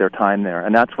the end of their time there,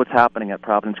 and that's what's happening at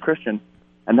Providence Christian,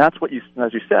 and that's what,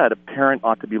 as you said, a parent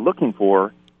ought to be looking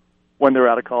for when they're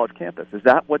at a college campus. Is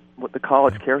that what the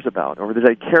college cares about, or do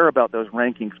they care about those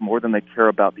rankings more than they care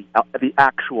about the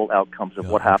actual outcomes of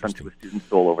what happened to a student's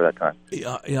soul over that time?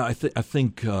 Yeah, I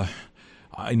think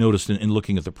I noticed in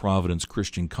looking at the Providence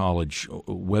Christian College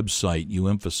website, you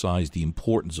emphasize the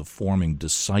importance of forming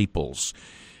disciples.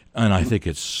 And I think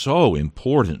it's so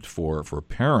important for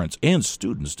parents and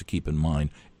students to keep in mind.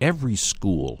 Every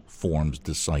school forms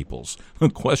disciples. The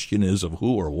question is of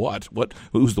who or what.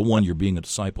 Who's the one you're being a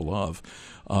disciple of?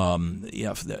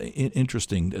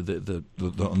 Interesting. The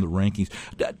on the rankings.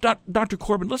 Dr.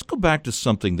 Corbin, let's go back to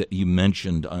something that you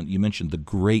mentioned. You mentioned the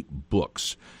great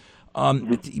books.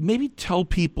 Maybe tell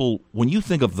people, when you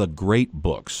think of the great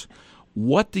books,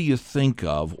 what do you think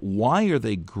of? Why are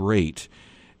they great?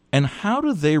 And how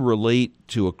do they relate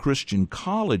to a Christian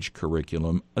college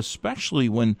curriculum, especially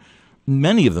when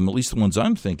many of them, at least the ones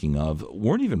I'm thinking of,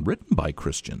 weren't even written by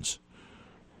Christians?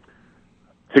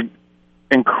 It's an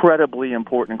incredibly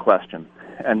important question,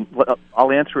 and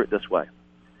I'll answer it this way.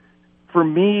 For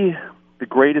me, the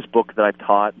greatest book that I've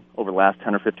taught over the last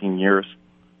 10 or 15 years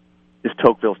is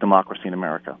Tocqueville's Democracy in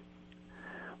America.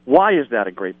 Why is that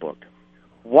a great book?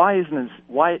 Why is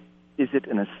it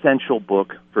an essential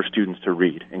book for students to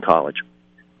read in college?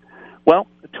 Well,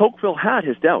 Tocqueville had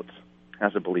his doubts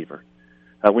as a believer.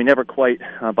 We never quite,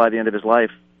 by the end of his life,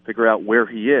 figure out where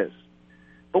he is.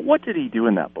 But what did he do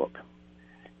in that book?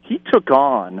 He took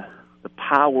on the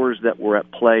powers that were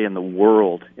at play in the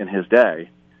world in his day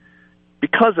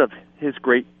because of his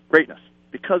greatness,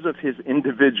 because of his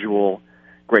individual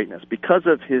greatness, because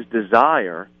of his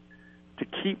desire to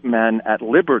keep men at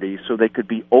liberty so they could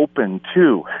be open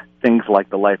to things like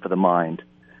the life of the mind,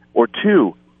 or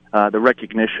to the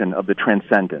recognition of the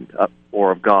transcendent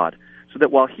or of God, so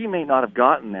that while he may not have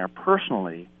gotten there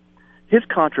personally, his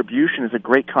contribution is a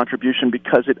great contribution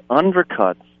because it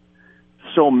undercuts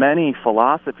so many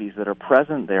philosophies that are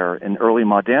present there in early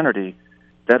modernity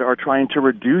that are trying to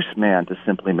reduce man to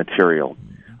simply material,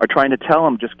 are trying to tell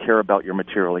him just care about your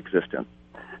material existence.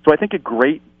 So I think a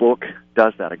great book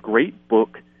does that. A great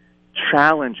book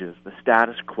challenges the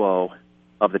status quo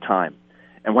of the time.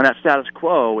 And when that status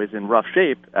quo is in rough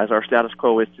shape, as our status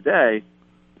quo is today,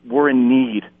 we're in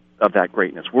need of that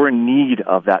greatness. We're in need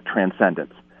of that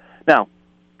transcendence. Now,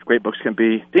 great books can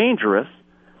be dangerous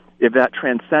if that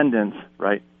transcendence,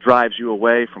 right, drives you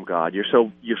away from God. You're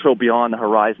so beyond the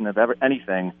horizon of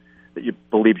anything that you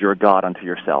believe you're a God unto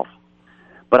yourself.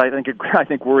 But I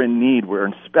think we're in need. We're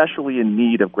especially in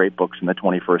need of great books in the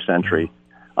 21st century,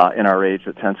 in our age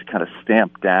that tends to kind of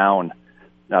stamp down,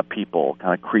 people,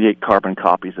 kind of create carbon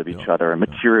copies of each other and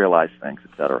materialize things,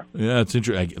 etc. Yeah, it's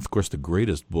interesting. Of course, the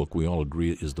greatest book we all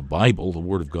agree is the Bible, the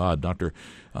Word of God. Dr.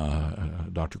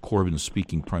 Corbin is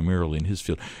speaking primarily in his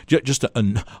field. Just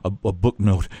a book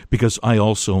note, because I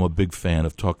also am a big fan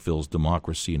of Tocqueville's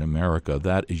Democracy in America.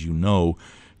 That, as you know,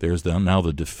 there's now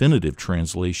the definitive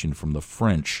translation from the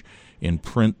French in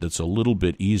print that's a little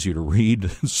bit easier to read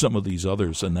than some of these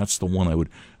others, and that's the one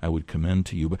I would commend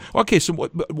to you. But okay, so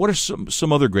what are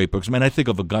some other great books? I mean, I think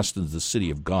of Augustine's The City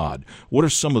of God. What are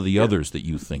some of the others that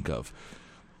you think of?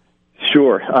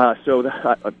 Sure. So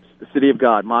the City of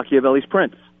God, Machiavelli's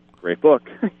Prince, great book.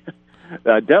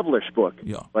 A devilish book,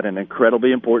 but an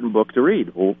incredibly important book to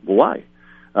read. Well, why?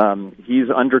 He's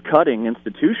undercutting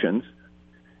institutions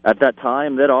at that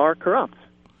time that are corrupt.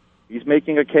 He's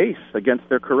making a case against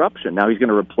their corruption. Now he's going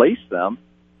to replace them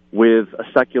with a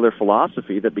secular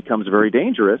philosophy that becomes very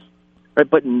dangerous, right?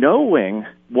 But knowing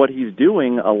what he's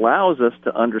doing allows us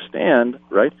to understand,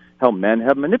 right, how men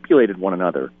have manipulated one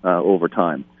another over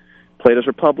time. Plato's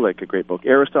Republic, a great book.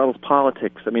 Aristotle's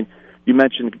Politics. I mean, you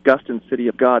mentioned Augustine's City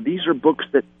of God. These are books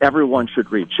that everyone should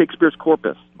read. Shakespeare's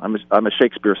Corpus. I'm a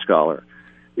Shakespeare scholar.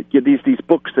 These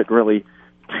books that really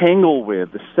tangle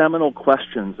with the seminal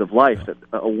questions of life that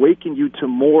awaken you to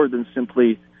more than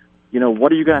simply, what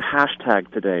are you going to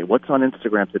hashtag today? What's on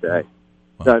Instagram today?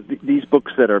 These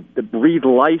books that breathe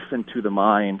life into the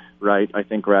mind, right, I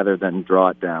think, rather than draw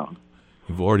it down.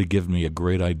 You've already given me a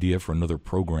great idea for another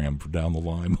program for down the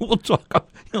line. We'll talk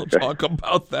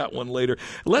about that one later.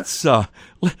 Let's talk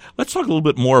a little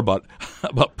bit more about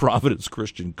Providence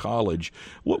Christian College.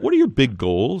 What are your big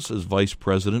goals as vice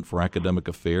president for academic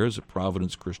affairs at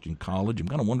Providence Christian College? I'm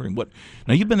kind of wondering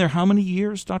now you've been there how many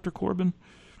years, Dr. Corbin?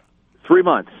 3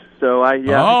 months. So I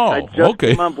just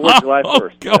came on board July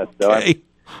 1st. Okay.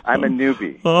 I'm a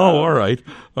newbie. All right.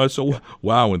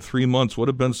 Wow, in 3 months, what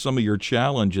have been some of your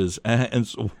challenges? And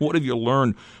so what have you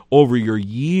learned over your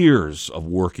years of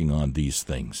working on these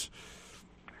things?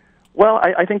 Well,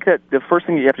 I think that the first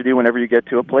thing you have to do whenever you get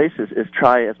to a place is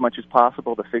try as much as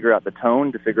possible to figure out the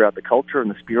tone, to figure out the culture and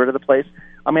the spirit of the place.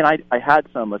 I mean, I had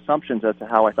some assumptions as to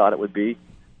how I thought it would be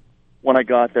when I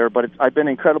got there, but I've been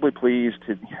incredibly pleased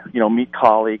to, meet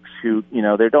colleagues who,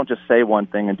 they don't just say one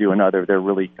thing and do another. They're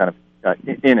really kind of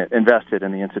in it, invested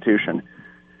in the institution.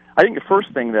 I think the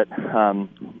first thing that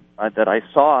I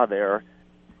saw there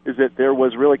is that there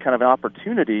was really kind of an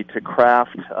opportunity to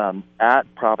craft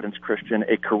at Providence Christian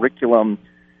a curriculum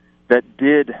that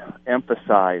did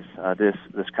emphasize this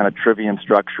kind of trivium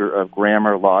structure of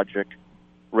grammar, logic,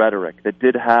 rhetoric, that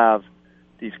did have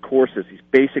these courses, these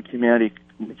basic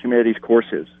humanities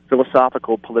courses,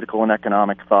 philosophical, political, and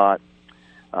economic thought,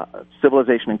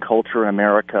 civilization and culture in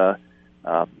America,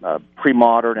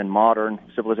 pre-modern and modern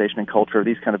civilization and culture.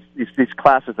 These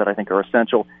classes that I think are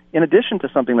essential, in addition to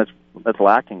something that's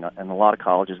lacking in a lot of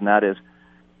colleges, and that is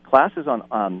classes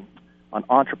on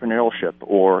entrepreneurship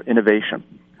or innovation,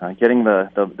 getting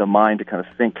the mind to kind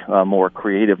of think more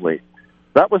creatively.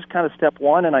 That was kind of step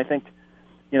one, and I think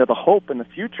the hope in the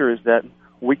future is that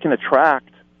we can attract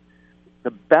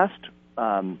the best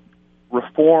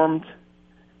reformed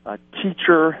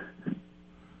teacher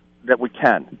that we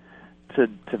can to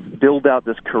build out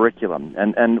this curriculum.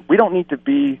 And we don't need to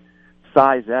be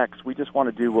size X. We just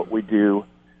want to do what we do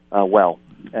well.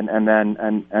 And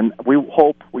we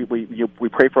hope, we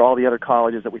pray for all the other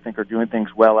colleges that we think are doing things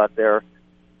well out there.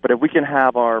 But if we can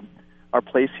have our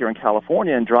place here in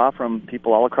California and draw from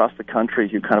people all across the country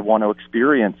who kind of want to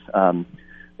experience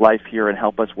life here and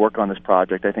help us work on this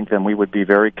project, I think then we would be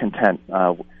very content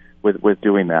with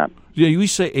doing that. Yeah, you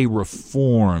say a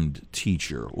reformed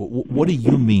teacher. What do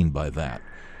you mean by that?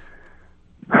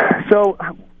 So,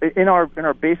 in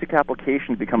our basic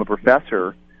application to become a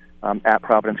professor at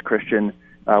Providence Christian,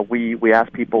 we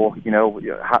ask people,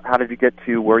 how did you get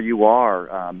to where you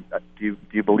are? Do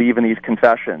you believe in these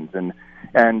confessions?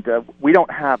 And we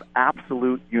don't have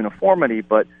absolute uniformity,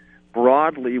 but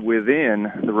broadly within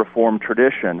the Reformed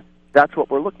tradition, that's what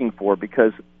we're looking for,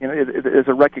 because it is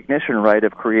a recognition, right,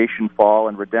 of creation, fall,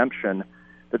 and redemption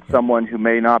that someone who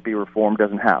may not be Reformed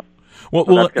doesn't have. Well,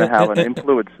 that's going to have an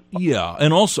influence. Yeah,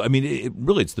 and also, I mean,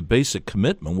 it's the basic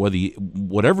commitment.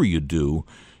 Whatever you do,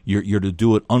 you're to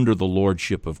do it under the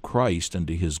Lordship of Christ and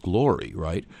to His glory,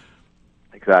 right?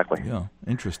 Exactly. Yeah,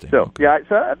 interesting. So okay. yeah,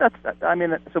 so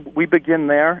so we begin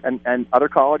there, and other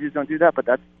colleges don't do that, but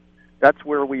that's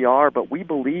where we are. But we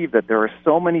believe that there are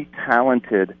so many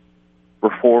talented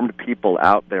Reformed people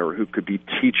out there who could be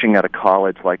teaching at a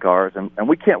college like ours, and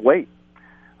we can't wait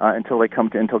until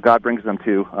God brings them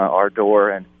to our door,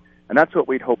 and that's what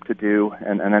we'd hope to do,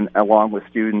 and then along with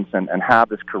students and have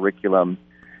this curriculum,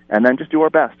 and then just do our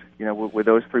best, with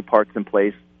those three parts in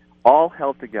place, all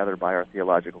held together by our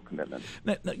theological commitment.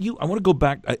 Now, I want to go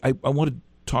back. I want to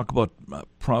talk about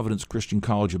Providence Christian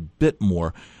College a bit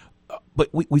more. But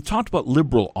we talked about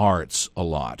liberal arts a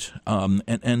lot,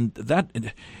 and that,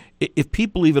 if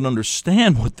people even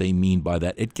understand what they mean by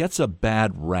that, it gets a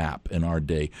bad rap in our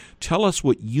day. Tell us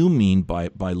what you mean by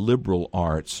liberal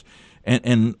arts,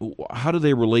 and how do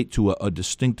they relate to a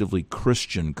distinctively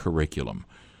Christian curriculum?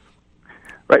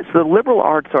 Right. So the liberal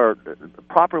arts are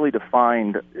properly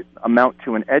defined, amount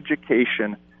to an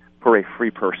education for a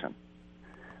free person.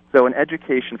 So an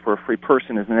education for a free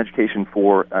person is an education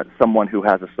for someone who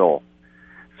has a soul.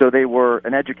 So they were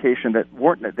an education that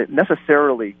weren't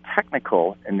necessarily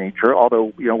technical in nature,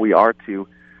 although we are to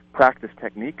practice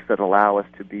techniques that allow us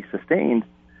to be sustained,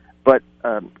 but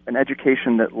an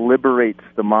education that liberates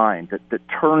the mind, that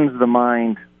turns the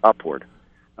mind upward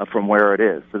from where it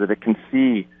is, so that it can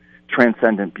see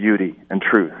transcendent beauty and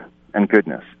truth and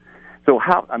goodness. So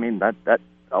that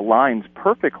aligns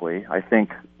perfectly, I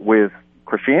think, with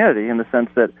Christianity in the sense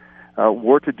that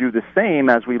we're to do the same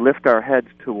as we lift our heads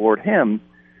toward Him,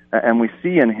 and we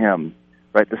see in Him,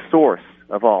 right, the source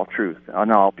of all truth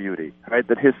and all beauty, right,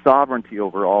 that His sovereignty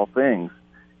over all things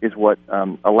is what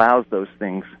allows those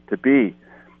things to be.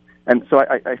 And so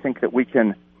I think that we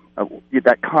can,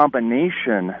 that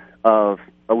combination of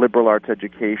a liberal arts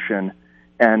education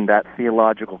and that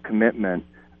theological commitment,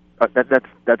 that's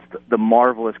the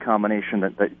marvelous combination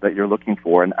that you're looking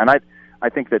for. And I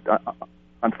think that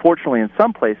unfortunately, in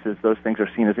some places, those things are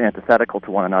seen as antithetical to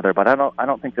one another, but I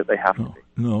don't think that they have to be.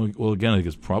 No, well, again, I think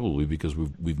it's probably because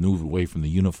we've moved away from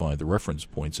the reference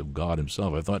points of God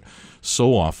Himself. I thought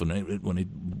so often when he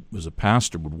was a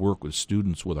pastor would work with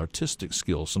students with artistic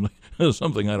skills,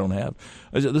 something I don't have.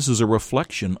 This is a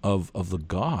reflection of the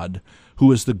God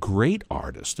who is the great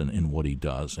artist in what He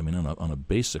does. I mean, on a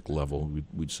basic level,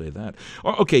 we'd say that.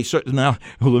 Okay, so now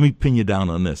let me pin you down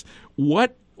on this.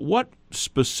 What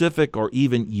specific or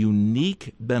even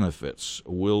unique benefits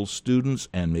will students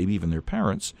and maybe even their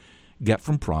parents get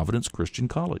from Providence Christian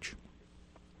College?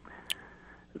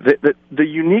 The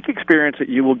unique experience that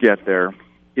you will get there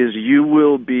is you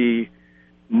will be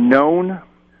known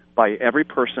by every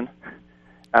person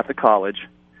at the college.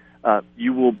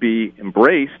 You will be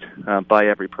embraced by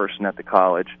every person at the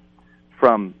college,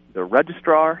 from the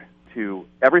registrar to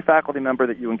every faculty member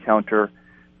that you encounter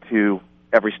to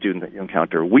every student that you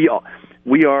encounter. We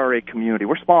are a community.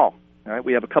 We're small. Right?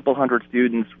 We have a couple hundred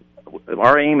students.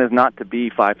 Our aim is not to be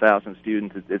 5,000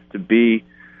 students. It's to be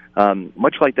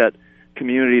much like that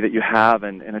community that you have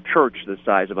in a church the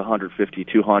size of 150,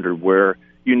 200, where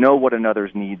you know what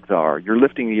another's needs are. You're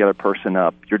lifting the other person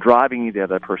up. You're driving the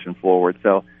other person forward.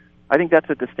 So I think that's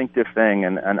a distinctive thing,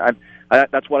 and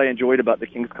that's what I enjoyed about the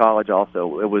King's College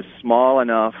also. It was small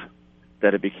enough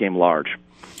that it became large.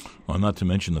 Well, not to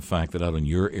mention the fact that out in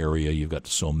your area you've got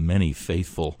so many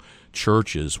faithful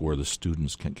churches where the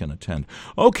students can attend.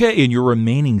 Okay, in your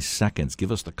remaining seconds,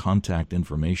 give us the contact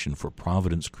information for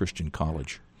Providence Christian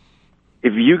College.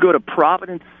 If you go to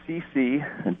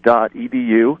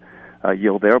providencecc.edu,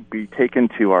 you'll there be taken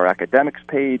to our academics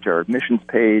page, our admissions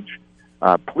page.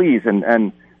 Please,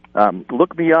 and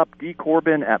look me up,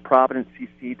 Corbin at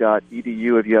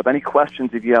providencecc.edu. If you have any questions,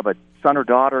 if you have a son or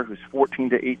daughter who's 14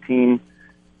 to 18,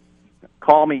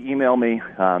 call me, email me.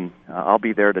 I'll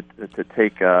be there to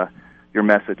take your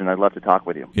message, and I'd love to talk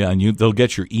with you. Yeah, and they'll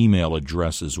get your email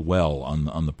address as well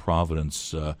on the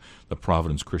Providence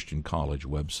Christian College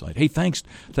website. Hey, thanks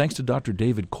to Dr.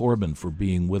 David Corbin for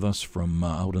being with us from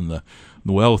out in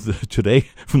today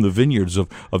from the vineyards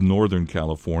of Northern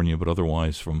California, but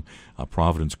otherwise from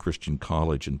Providence Christian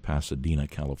College in Pasadena,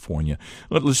 California.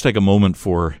 Let's take a moment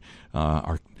for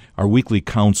our weekly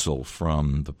counsel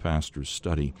from the Pastor's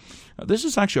Study. This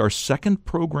is actually our second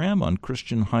program on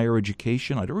Christian higher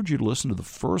education. I'd urge you to listen to the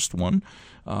first one,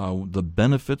 The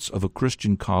Benefits of a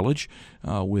Christian College,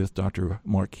 with Dr.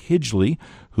 Mark Hidgley,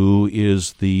 who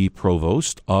is the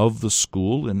provost of the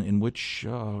school in which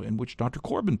Dr.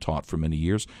 Corbin taught for many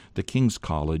years, the King's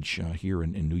College here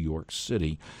in New York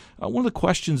City. One of the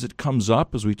questions that comes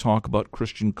up as we talk about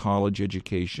Christian college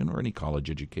education or any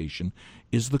college education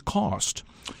is the cost.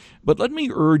 But let me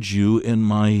urge you in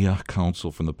my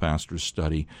counsel from the Pastor's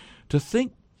Study to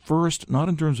think first, not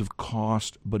in terms of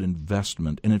cost, but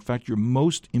investment. And in fact, your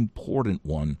most important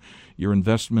one, your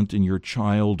investment in your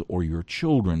child or your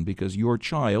children, because your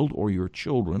child or your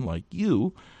children, like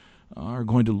you, are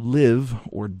going to live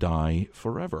or die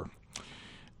forever.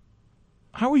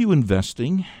 How are you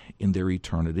investing in their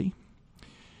eternity?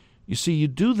 You see, you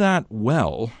do that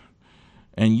well,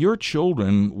 and your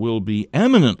children will be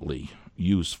eminently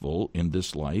useful in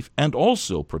this life and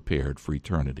also prepared for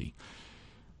eternity.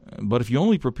 But if you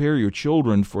only prepare your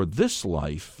children for this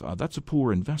life, that's a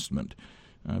poor investment,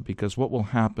 because what will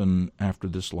happen after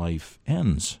this life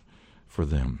ends for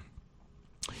them?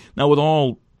 Now, with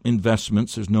all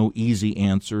investments, there's no easy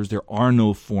answers. There are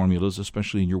no formulas,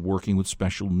 especially when you're working with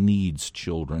special needs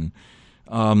children.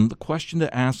 The question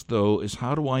to ask, though, is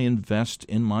how do I invest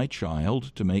in my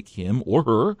child to make him or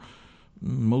her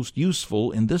most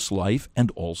useful in this life and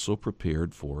also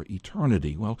prepared for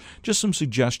eternity? Well, just some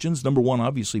suggestions. Number one,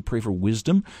 obviously pray for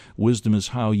wisdom. Wisdom is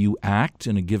how you act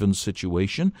in a given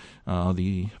situation.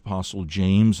 The Apostle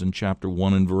James in chapter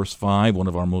 1 and verse 5, one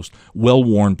of our most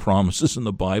well-worn promises in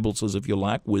the Bible, says if you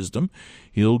lack wisdom,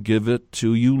 he'll give it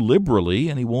to you liberally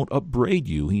and he won't upbraid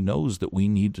you. He knows that we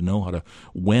need to know how to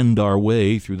wend our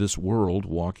way through this world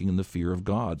walking in the fear of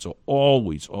God. So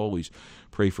always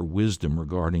pray for wisdom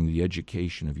regarding the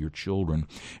education of your children.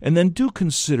 And then do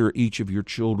consider each of your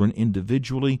children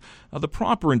individually. The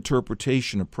proper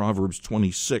interpretation of Proverbs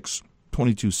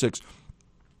 22:6,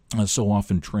 so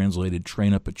often translated,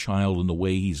 train up a child in the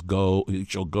way he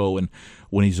shall go, and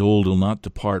when he's old he'll not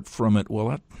depart from it.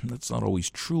 Well, that's not always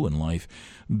true in life.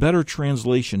 Better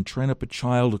translation, train up a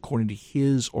child according to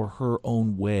his or her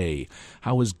own way.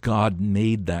 How has God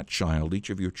made that child? Each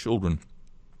of your children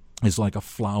is like a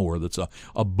flower that's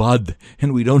a bud,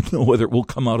 and we don't know whether it will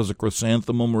come out as a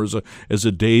chrysanthemum or as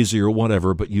a daisy or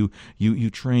whatever, but you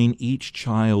train each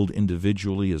child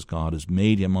individually as God has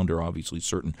made him under obviously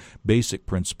certain basic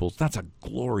principles. That's a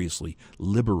gloriously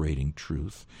liberating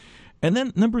truth. And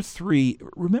then number 3,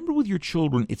 remember with your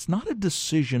children, it's not a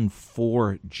decision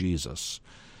for Jesus,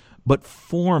 but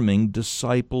forming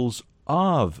disciples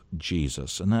of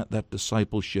Jesus. And that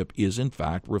discipleship is, in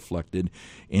fact, reflected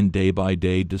in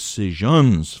day-by-day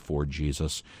decisions for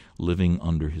Jesus, living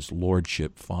under his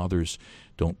lordship. Fathers,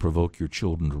 don't provoke your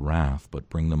children to wrath, but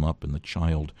bring them up in the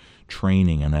child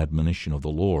training and admonition of the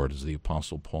Lord, as the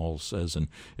Apostle Paul says in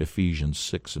Ephesians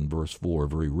 6 and verse 4, a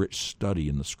very rich study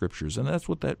in the Scriptures. And that's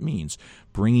what that means,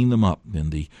 bringing them up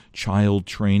in the child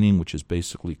training, which is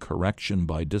basically correction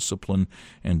by discipline,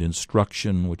 and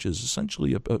instruction, which is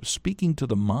essentially speaking to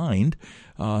the mind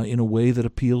in a way that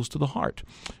appeals to the heart.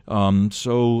 Not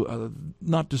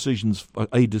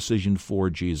a decision for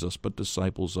Jesus, but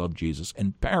disciples of Jesus.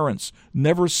 And parents,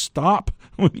 never stop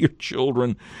with your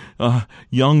children.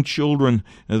 Young children,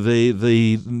 they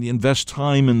invest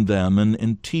time in them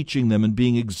and teaching them and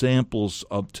being examples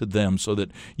to them, so that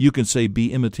you can say,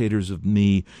 be imitators of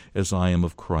me as I am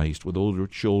of Christ. With older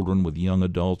children, with young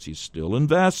adults, you still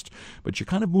invest, but you're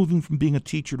kind of moving from being a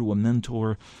teacher to a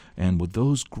mentor. And with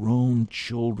those grown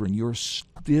children, you're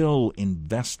still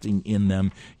investing in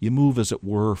them. You move, as it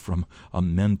were, from a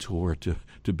mentor to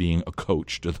being a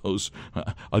coach to those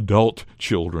adult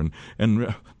children.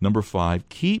 And number 5,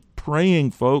 keep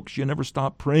praying, folks. You never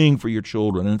stop praying for your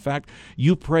children. In fact,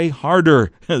 you pray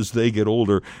harder as they get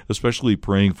older, especially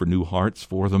praying for new hearts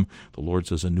for them. The Lord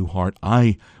says, a new heart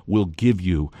I will give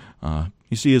you.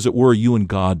 You see, as it were, you and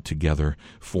God together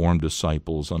form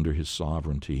disciples under his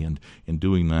sovereignty, and in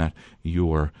doing that,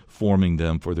 you are forming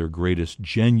them for their greatest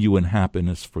genuine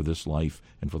happiness for this life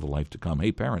and for the life to come.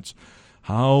 Hey, parents,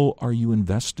 how are you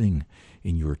investing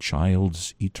in your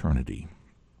child's eternity?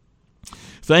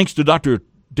 Thanks to Dr.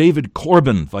 David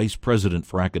Corbin, Vice President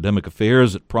for Academic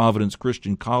Affairs at Providence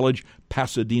Christian College,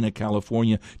 Pasadena,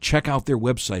 California. Check out their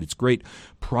website. It's great.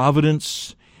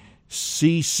 Providence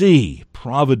CC,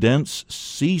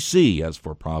 as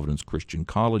for Providence Christian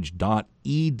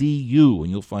College.edu,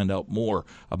 and you'll find out more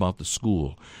about the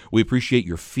school. We appreciate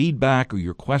your feedback or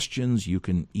your questions. You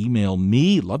can email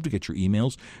me. Love to get your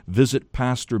emails. Visit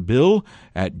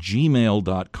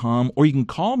pastorbill@gmail.com, or you can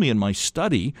call me in my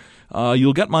study.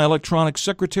 You'll get my electronic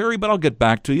secretary, but I'll get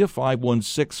back to you,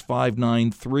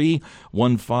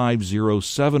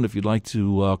 516-593-1507, if you'd like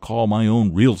to call my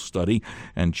own real study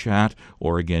and chat,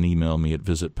 or again, email me at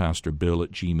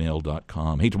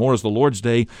visitpastorbill@gmail.com. Hey, tomorrow's the Lord's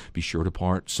Day. Be sure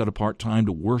to set apart time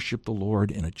to worship the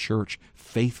Lord in a church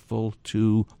faithful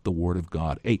to the Word of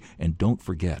God. Hey, and don't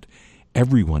forget,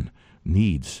 everyone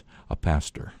needs a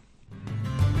pastor.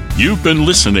 You've been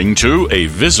listening to A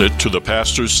Visit to the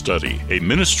Pastor's Study, a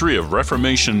ministry of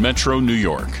Reformation Metro, New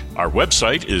York. Our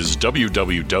website is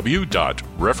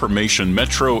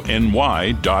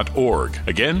www.reformationmetrony.org.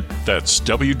 Again, that's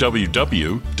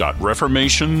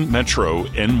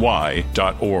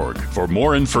www.reformationmetrony.org. For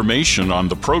more information on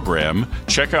the program,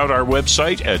 check out our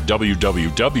website at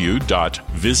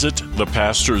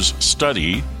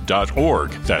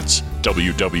www.visitthepastorsstudy.org. That's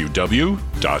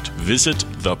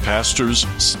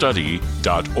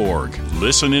www.visitthepastorsstudy.org.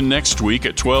 Listen in next week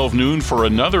at 12 noon for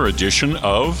another edition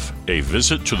of A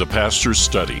Visit to the Pastor's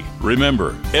Study.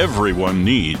 Remember, everyone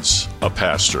needs a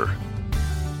pastor.